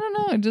 I don't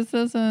know. It just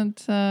doesn't.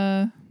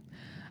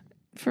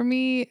 For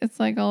me, it's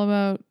like all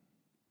about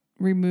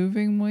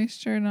removing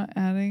moisture, not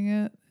adding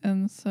it,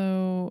 and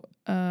so.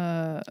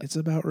 It's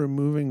about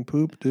removing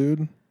poop,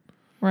 dude.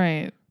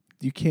 Right.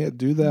 You can't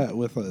do that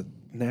with a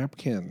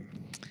napkin.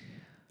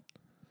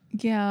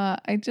 Yeah,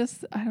 I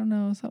don't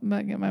know, something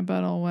about getting my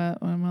butt all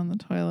wet when I'm on the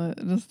toilet.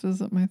 It just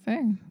isn't my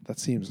thing. That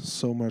seems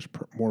so much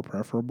more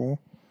preferable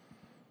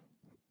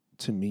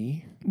to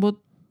me. Well,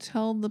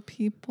 tell the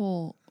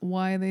people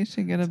why they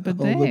should get a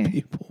bidet. Tell the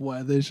people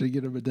why they should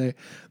get a bidet.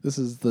 This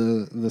is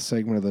the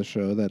segment of the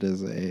show that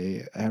is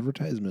a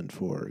advertisement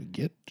for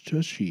Get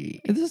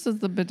Tushy. This is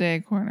the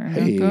bidet corner.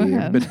 Hey, Go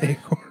ahead. bidet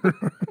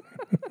corner.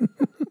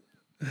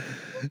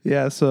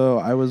 Yeah, so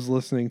I was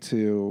listening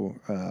to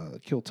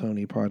Kill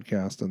Tony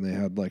podcast, and they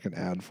had like an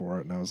ad for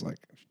it, and I was like,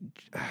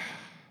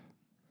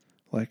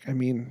 I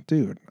mean,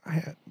 dude, I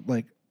had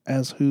like,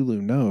 as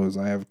Hulu knows,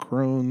 I have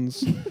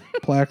Crohn's,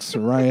 plaque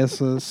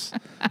psoriasis,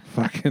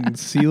 fucking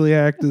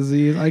celiac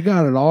disease. I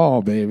got it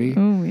all, baby.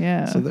 Oh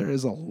yeah. So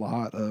there's a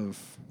lot of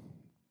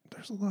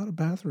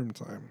bathroom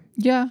time.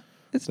 Yeah,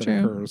 it's that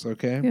true. Occurs,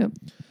 okay? Yep.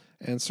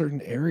 And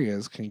certain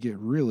areas can get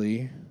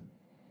really,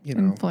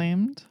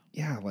 inflamed.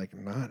 Yeah, like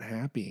not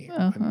happy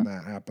Uh-huh. when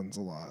that happens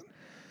a lot.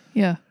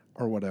 Yeah.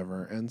 Or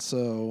whatever. And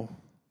so,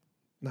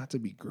 not to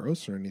be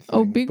gross or anything.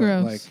 Oh, be but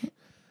gross. Like,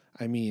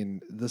 I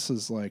mean, this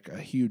is like a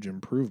huge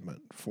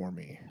improvement for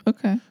me.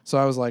 Okay. So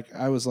I was like,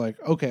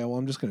 okay, well,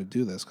 I'm just going to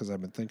do this because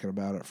I've been thinking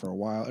about it for a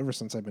while. Ever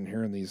since I've been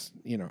hearing these,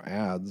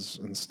 ads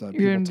and stuff,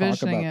 You're people talk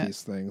envisioning about it.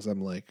 these things.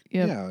 I'm like,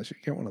 Yep. yeah, I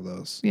should get one of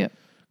those. Yep.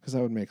 Because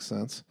that would make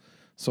sense.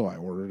 So I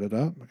ordered it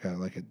up. I got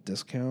like a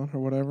discount or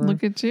whatever.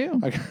 Look at you.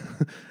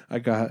 I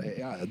got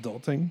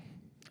adulting.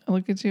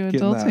 Look at you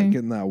adulting.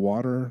 Getting that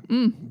water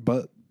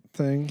butt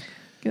thing.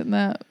 Getting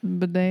that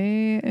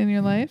bidet in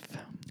your life.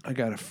 I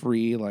got a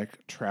free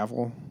like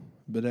travel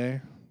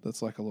bidet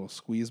that's like a little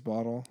squeeze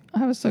bottle.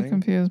 I was so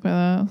confused by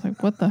that. I was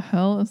like, what the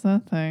hell is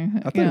that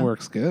thing? That thing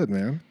works good,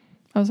 man.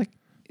 I was like,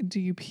 do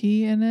you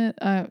pee in it?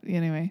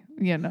 Anyway,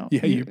 yeah, no.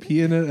 Yeah, you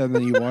pee in it and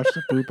then you wash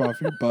the poop off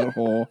your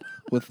butthole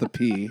with the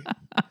pee.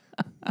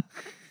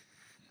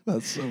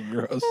 That's so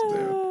gross,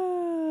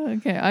 dude.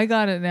 Okay, I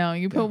got it now.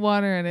 You put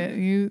water in it.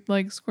 You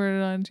like squirt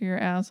it onto your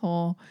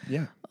asshole.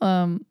 Yeah.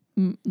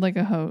 Like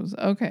a hose.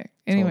 Okay.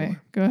 Anyway,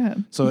 Go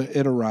ahead. So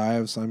it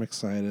arrives. I'm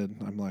excited.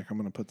 I'm like, I'm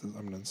going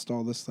to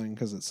install this thing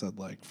because it said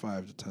like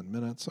 5 to 10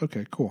 minutes.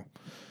 Okay, cool.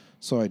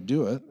 So I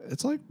do it.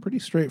 It's like pretty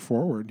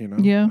straightforward,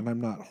 Yeah. And I'm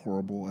not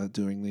horrible at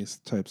doing these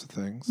types of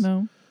things.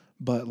 No.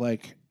 But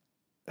like,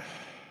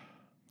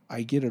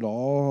 I get it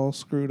all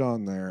screwed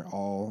on there,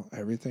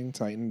 everything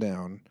tightened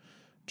down,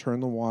 turn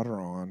the water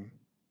on,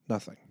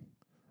 nothing.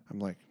 I'm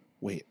like,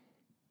 wait,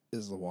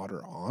 is the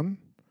water on?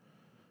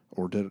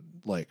 Or did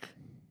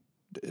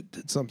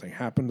something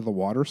happen to the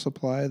water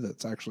supply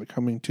that's actually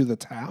coming to the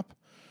tap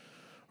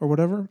or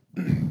whatever?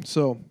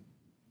 So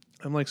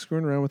I'm like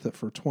screwing around with it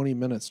for 20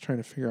 minutes trying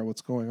to figure out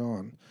what's going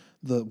on.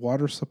 The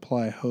water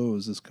supply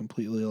hose is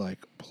completely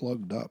like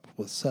plugged up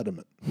with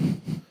sediment.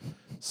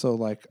 So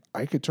like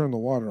I could turn the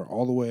water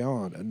all the way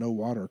on and no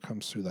water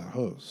comes through that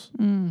hose.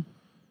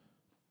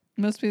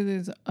 Must be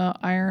these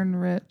iron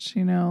rich,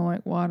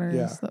 like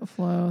waters that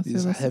flow through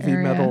these this heavy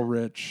area. metal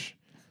rich,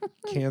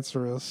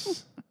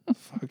 cancerous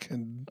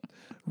fucking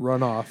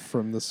runoff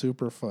from the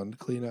Superfund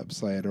cleanup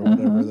site or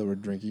whatever that we're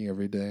drinking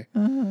every day.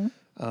 And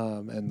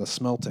the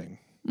smelting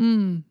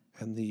and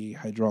the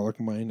hydraulic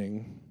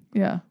mining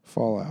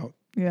fallout,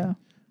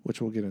 which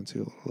we'll get into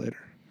a little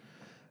later.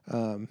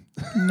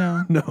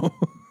 No. No.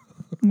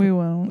 We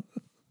won't.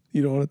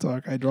 You don't want to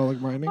talk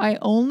hydraulic mining? I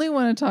only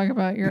want to talk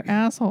about your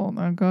asshole.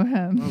 Now go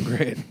ahead. Oh,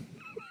 great.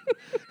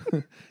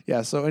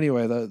 Yeah, so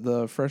anyway,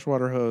 the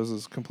freshwater hose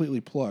is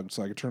completely plugged,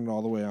 so I could turn it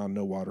all the way on,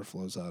 no water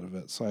flows out of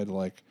it. So I had to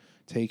like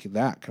take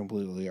that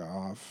completely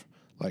off,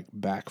 like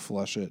back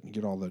flush it and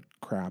get all the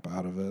crap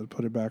out of it,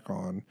 put it back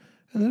on,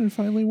 and then it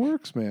finally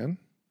works, man.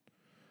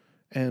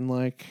 And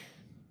like,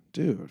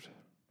 dude,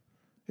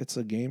 it's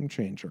a game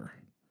changer.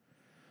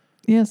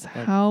 Yes,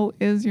 how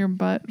is your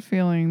butt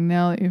feeling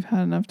now that you've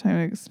had enough time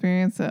to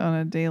experience it on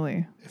a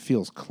daily? It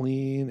feels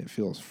clean, it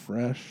feels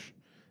fresh.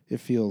 It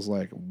feels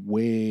like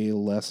way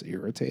less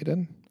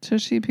irritated.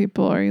 Tushy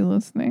people, are you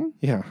listening?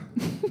 Yeah.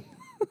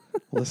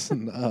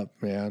 Listen up,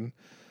 man.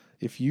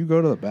 If you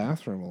go to the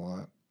bathroom a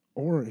lot,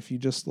 or if you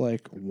just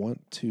like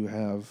want to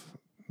have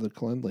the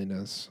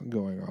cleanliness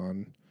going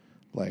on,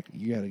 like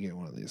you got to get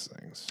one of these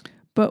things.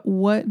 But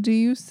what do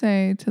you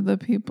say to the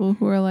people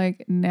who are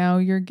like, now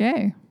you're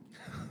gay?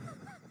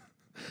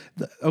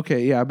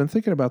 Okay, yeah, I've been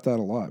thinking about that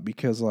a lot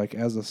because, like,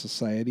 as a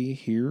society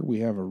here, we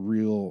have a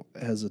real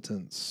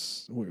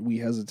hesitance. We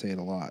hesitate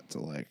a lot to,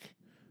 like,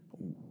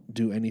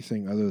 do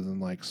anything other than,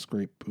 like,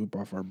 scrape poop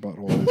off our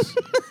buttholes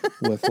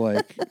with,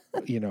 like,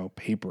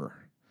 paper,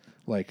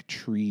 like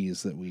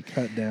trees that we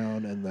cut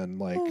down and then,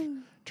 like,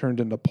 turned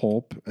into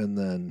pulp and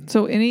then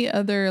So any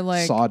other,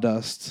 like,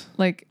 sawdust.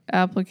 like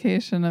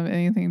application of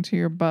anything to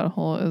your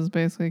butthole is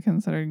basically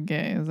considered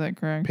gay. Is that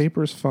correct?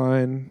 Paper's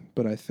fine,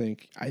 but I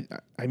think,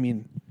 I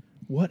mean,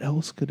 what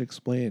else could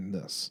explain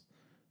this?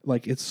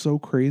 Like, it's so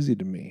crazy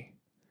to me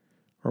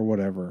or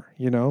whatever,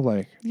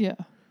 Yeah.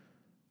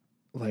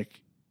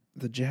 like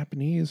the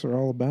Japanese are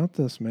all about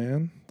this,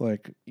 man.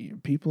 Like,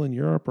 people in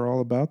Europe are all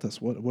about this.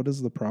 What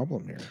is the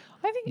problem here?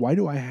 Why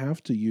do I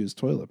have to use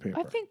toilet paper?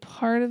 I think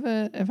part of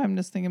it, if I'm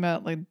just thinking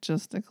about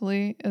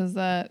logistically, is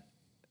that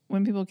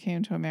when people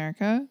came to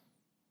America,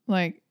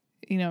 like,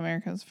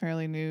 America is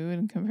fairly new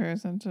in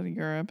comparison to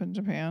Europe and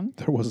Japan.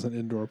 There wasn't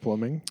indoor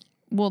plumbing.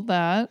 Well,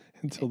 that.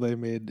 Until they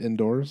made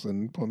indoors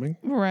and plumbing.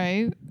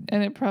 Right.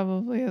 And it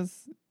probably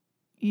is,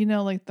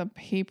 like the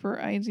paper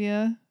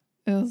idea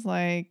is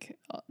like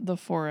the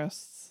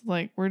forests.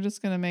 Like, we're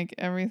just going to make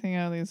everything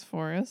out of these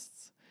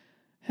forests.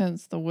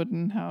 Hence the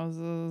wooden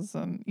houses.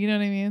 And you know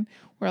what I mean?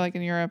 Where like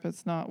in Europe,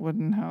 it's not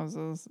wooden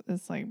houses.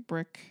 It's like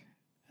brick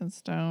and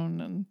stone.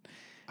 And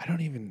I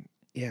don't even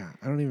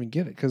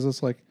get it. Because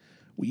it's like,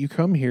 you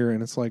come here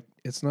and it's like,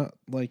 it's not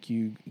like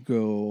you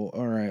go,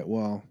 all right,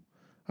 well,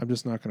 I'm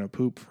just not going to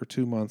poop for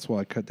 2 months while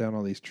I cut down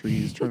all these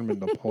trees, turn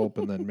them into pulp,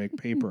 and then make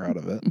paper out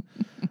of it.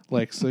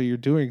 Like, so you're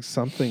doing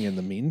something in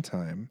the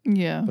meantime.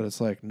 Yeah. But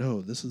it's like,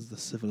 no, this is the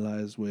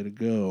civilized way to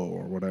go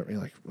or whatever. You're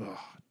like, oh,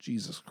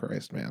 Jesus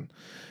Christ, man.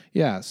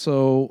 Yeah,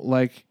 so,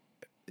 like...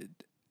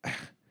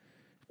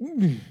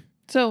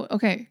 So,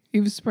 okay,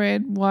 you've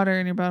sprayed water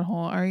in your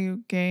butthole. Are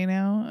you gay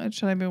now?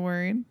 Should I be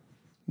worried?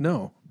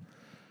 No.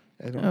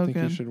 I don't think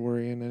good. you should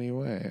worry in any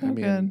way. Oh, I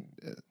mean,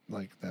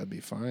 like, that'd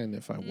be fine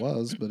if I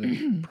was, but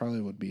it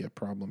probably would be a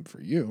problem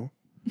for you.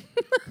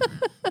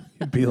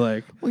 You'd be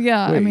like, well,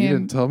 yeah, wait, I mean, you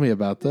didn't tell me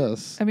about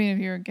this. I mean, if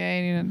you were gay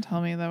and you didn't tell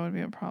me, that would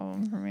be a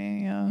problem for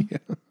me. Yeah.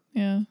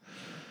 Yeah.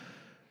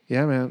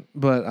 Yeah, man.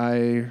 But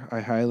I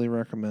highly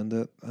recommend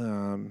it.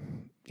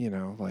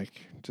 Like,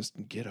 just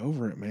get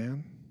over it,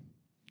 man.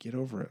 Get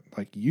over it.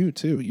 Like, you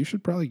too. You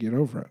should probably get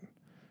over it.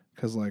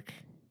 Because, like,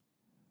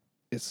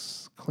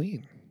 it's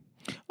clean.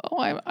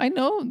 Oh, I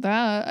know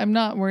that. I'm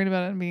not worried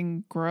about it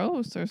being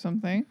gross or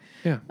something.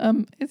 Yeah.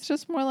 It's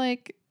just more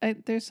like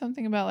there's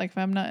something about like if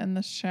I'm not in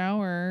the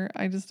shower,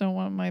 I just don't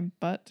want my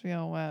butt to be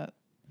all wet.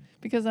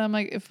 Because I'm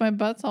like, if my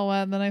butt's all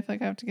wet, then I feel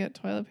like I have to get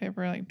toilet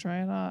paper, like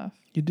dry it off.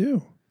 You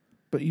do.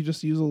 But you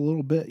just use a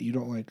little bit. You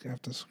don't like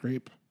have to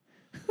scrape.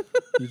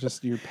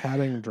 You're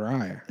patting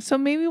dry. So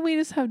maybe we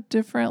just have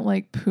different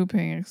like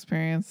pooping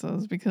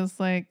experiences because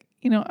like,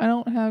 I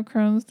don't have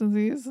Crohn's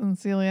disease and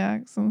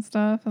celiacs and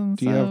stuff. And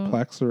do you have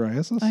plaque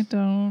psoriasis? I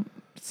don't.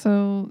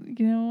 So,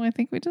 I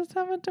think we just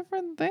have a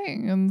different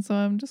thing. And so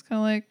I'm just kind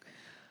of like,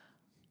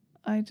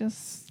 I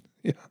just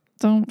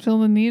don't feel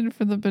the need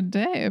for the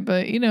bidet.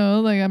 But,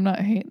 like I'm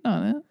not hating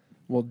on it.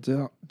 Well,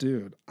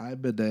 dude, I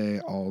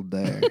bidet all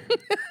day.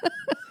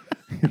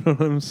 You know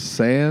what I'm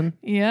saying?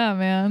 Yeah,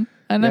 man.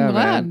 And I'm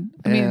glad.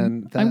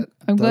 Man. I mean,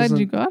 I'm glad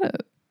you got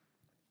it.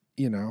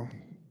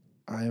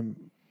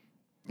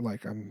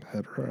 I'm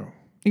hetero.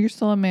 You're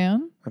still a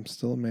man? I'm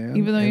still a man.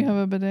 Even though you have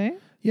a bidet?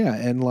 Yeah,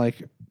 and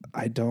like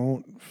I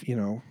don't, it's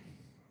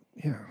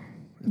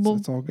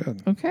all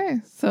good. Okay,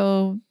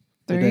 so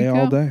there bidet you go.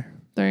 all day.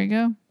 There you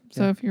go.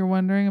 So if you're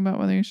wondering about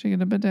whether you should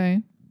get a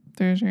bidet,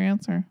 there's your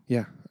answer.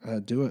 Yeah,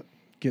 do it.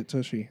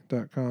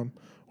 GetTushy.com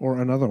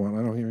or another one.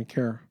 I don't even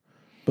care.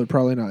 But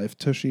probably not.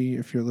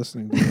 If you're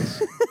listening to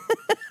this.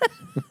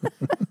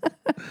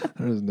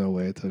 There's no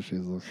way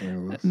Tushy's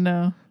listening to this.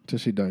 No.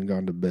 Tushy done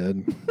gone to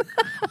bed.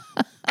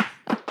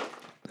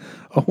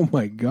 Oh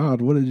my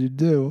God, what did you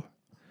do?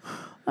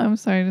 I'm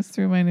sorry, I just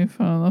threw my new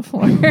phone on the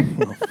floor.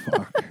 Oh,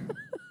 fuck.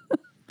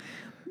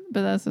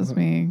 But that's just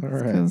me. All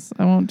right. Because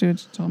I won't do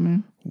what you told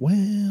me.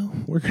 Well,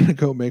 we're going to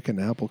go make an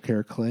Apple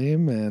Care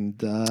claim and...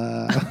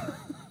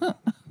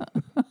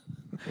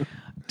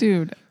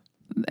 Dude,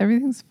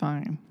 everything's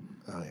fine.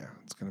 Oh, yeah.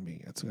 It's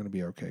gonna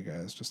be okay,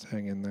 guys. Just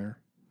hang in there.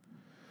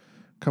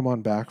 Come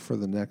on back for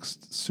the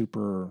next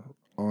super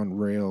on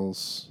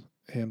rails,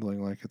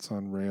 handling like it's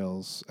on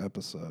rails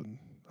episode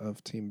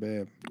of Team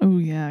Babe. Oh,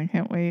 yeah. I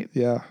can't wait.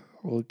 Yeah.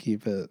 We'll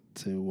keep it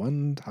to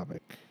one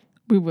topic.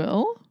 We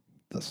will?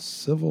 The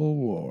Civil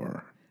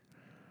War.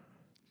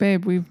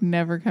 Babe, we've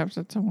never kept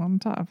it to one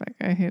topic.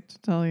 I hate to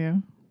tell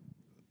you.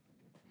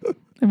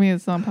 I mean,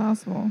 it's not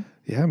possible.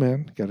 Yeah,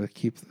 man. Got to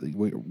keep...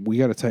 We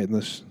got to tighten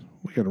this...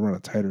 We got to run a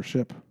tighter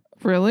ship.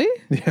 Really?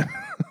 Yeah.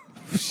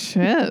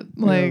 Shit.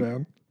 Like, yeah,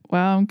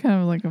 wow, I'm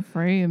kind of like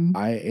afraid.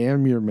 I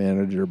am your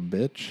manager,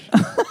 bitch.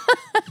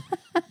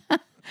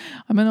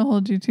 I'm going to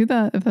hold you to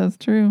that if that's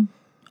true.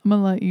 I'm going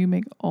to let you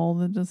make all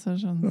the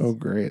decisions. Oh,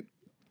 great.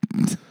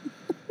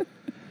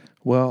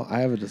 Well, I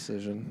have a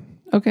decision.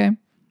 Okay.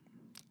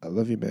 I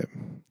love you, babe.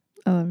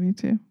 I love you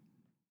too.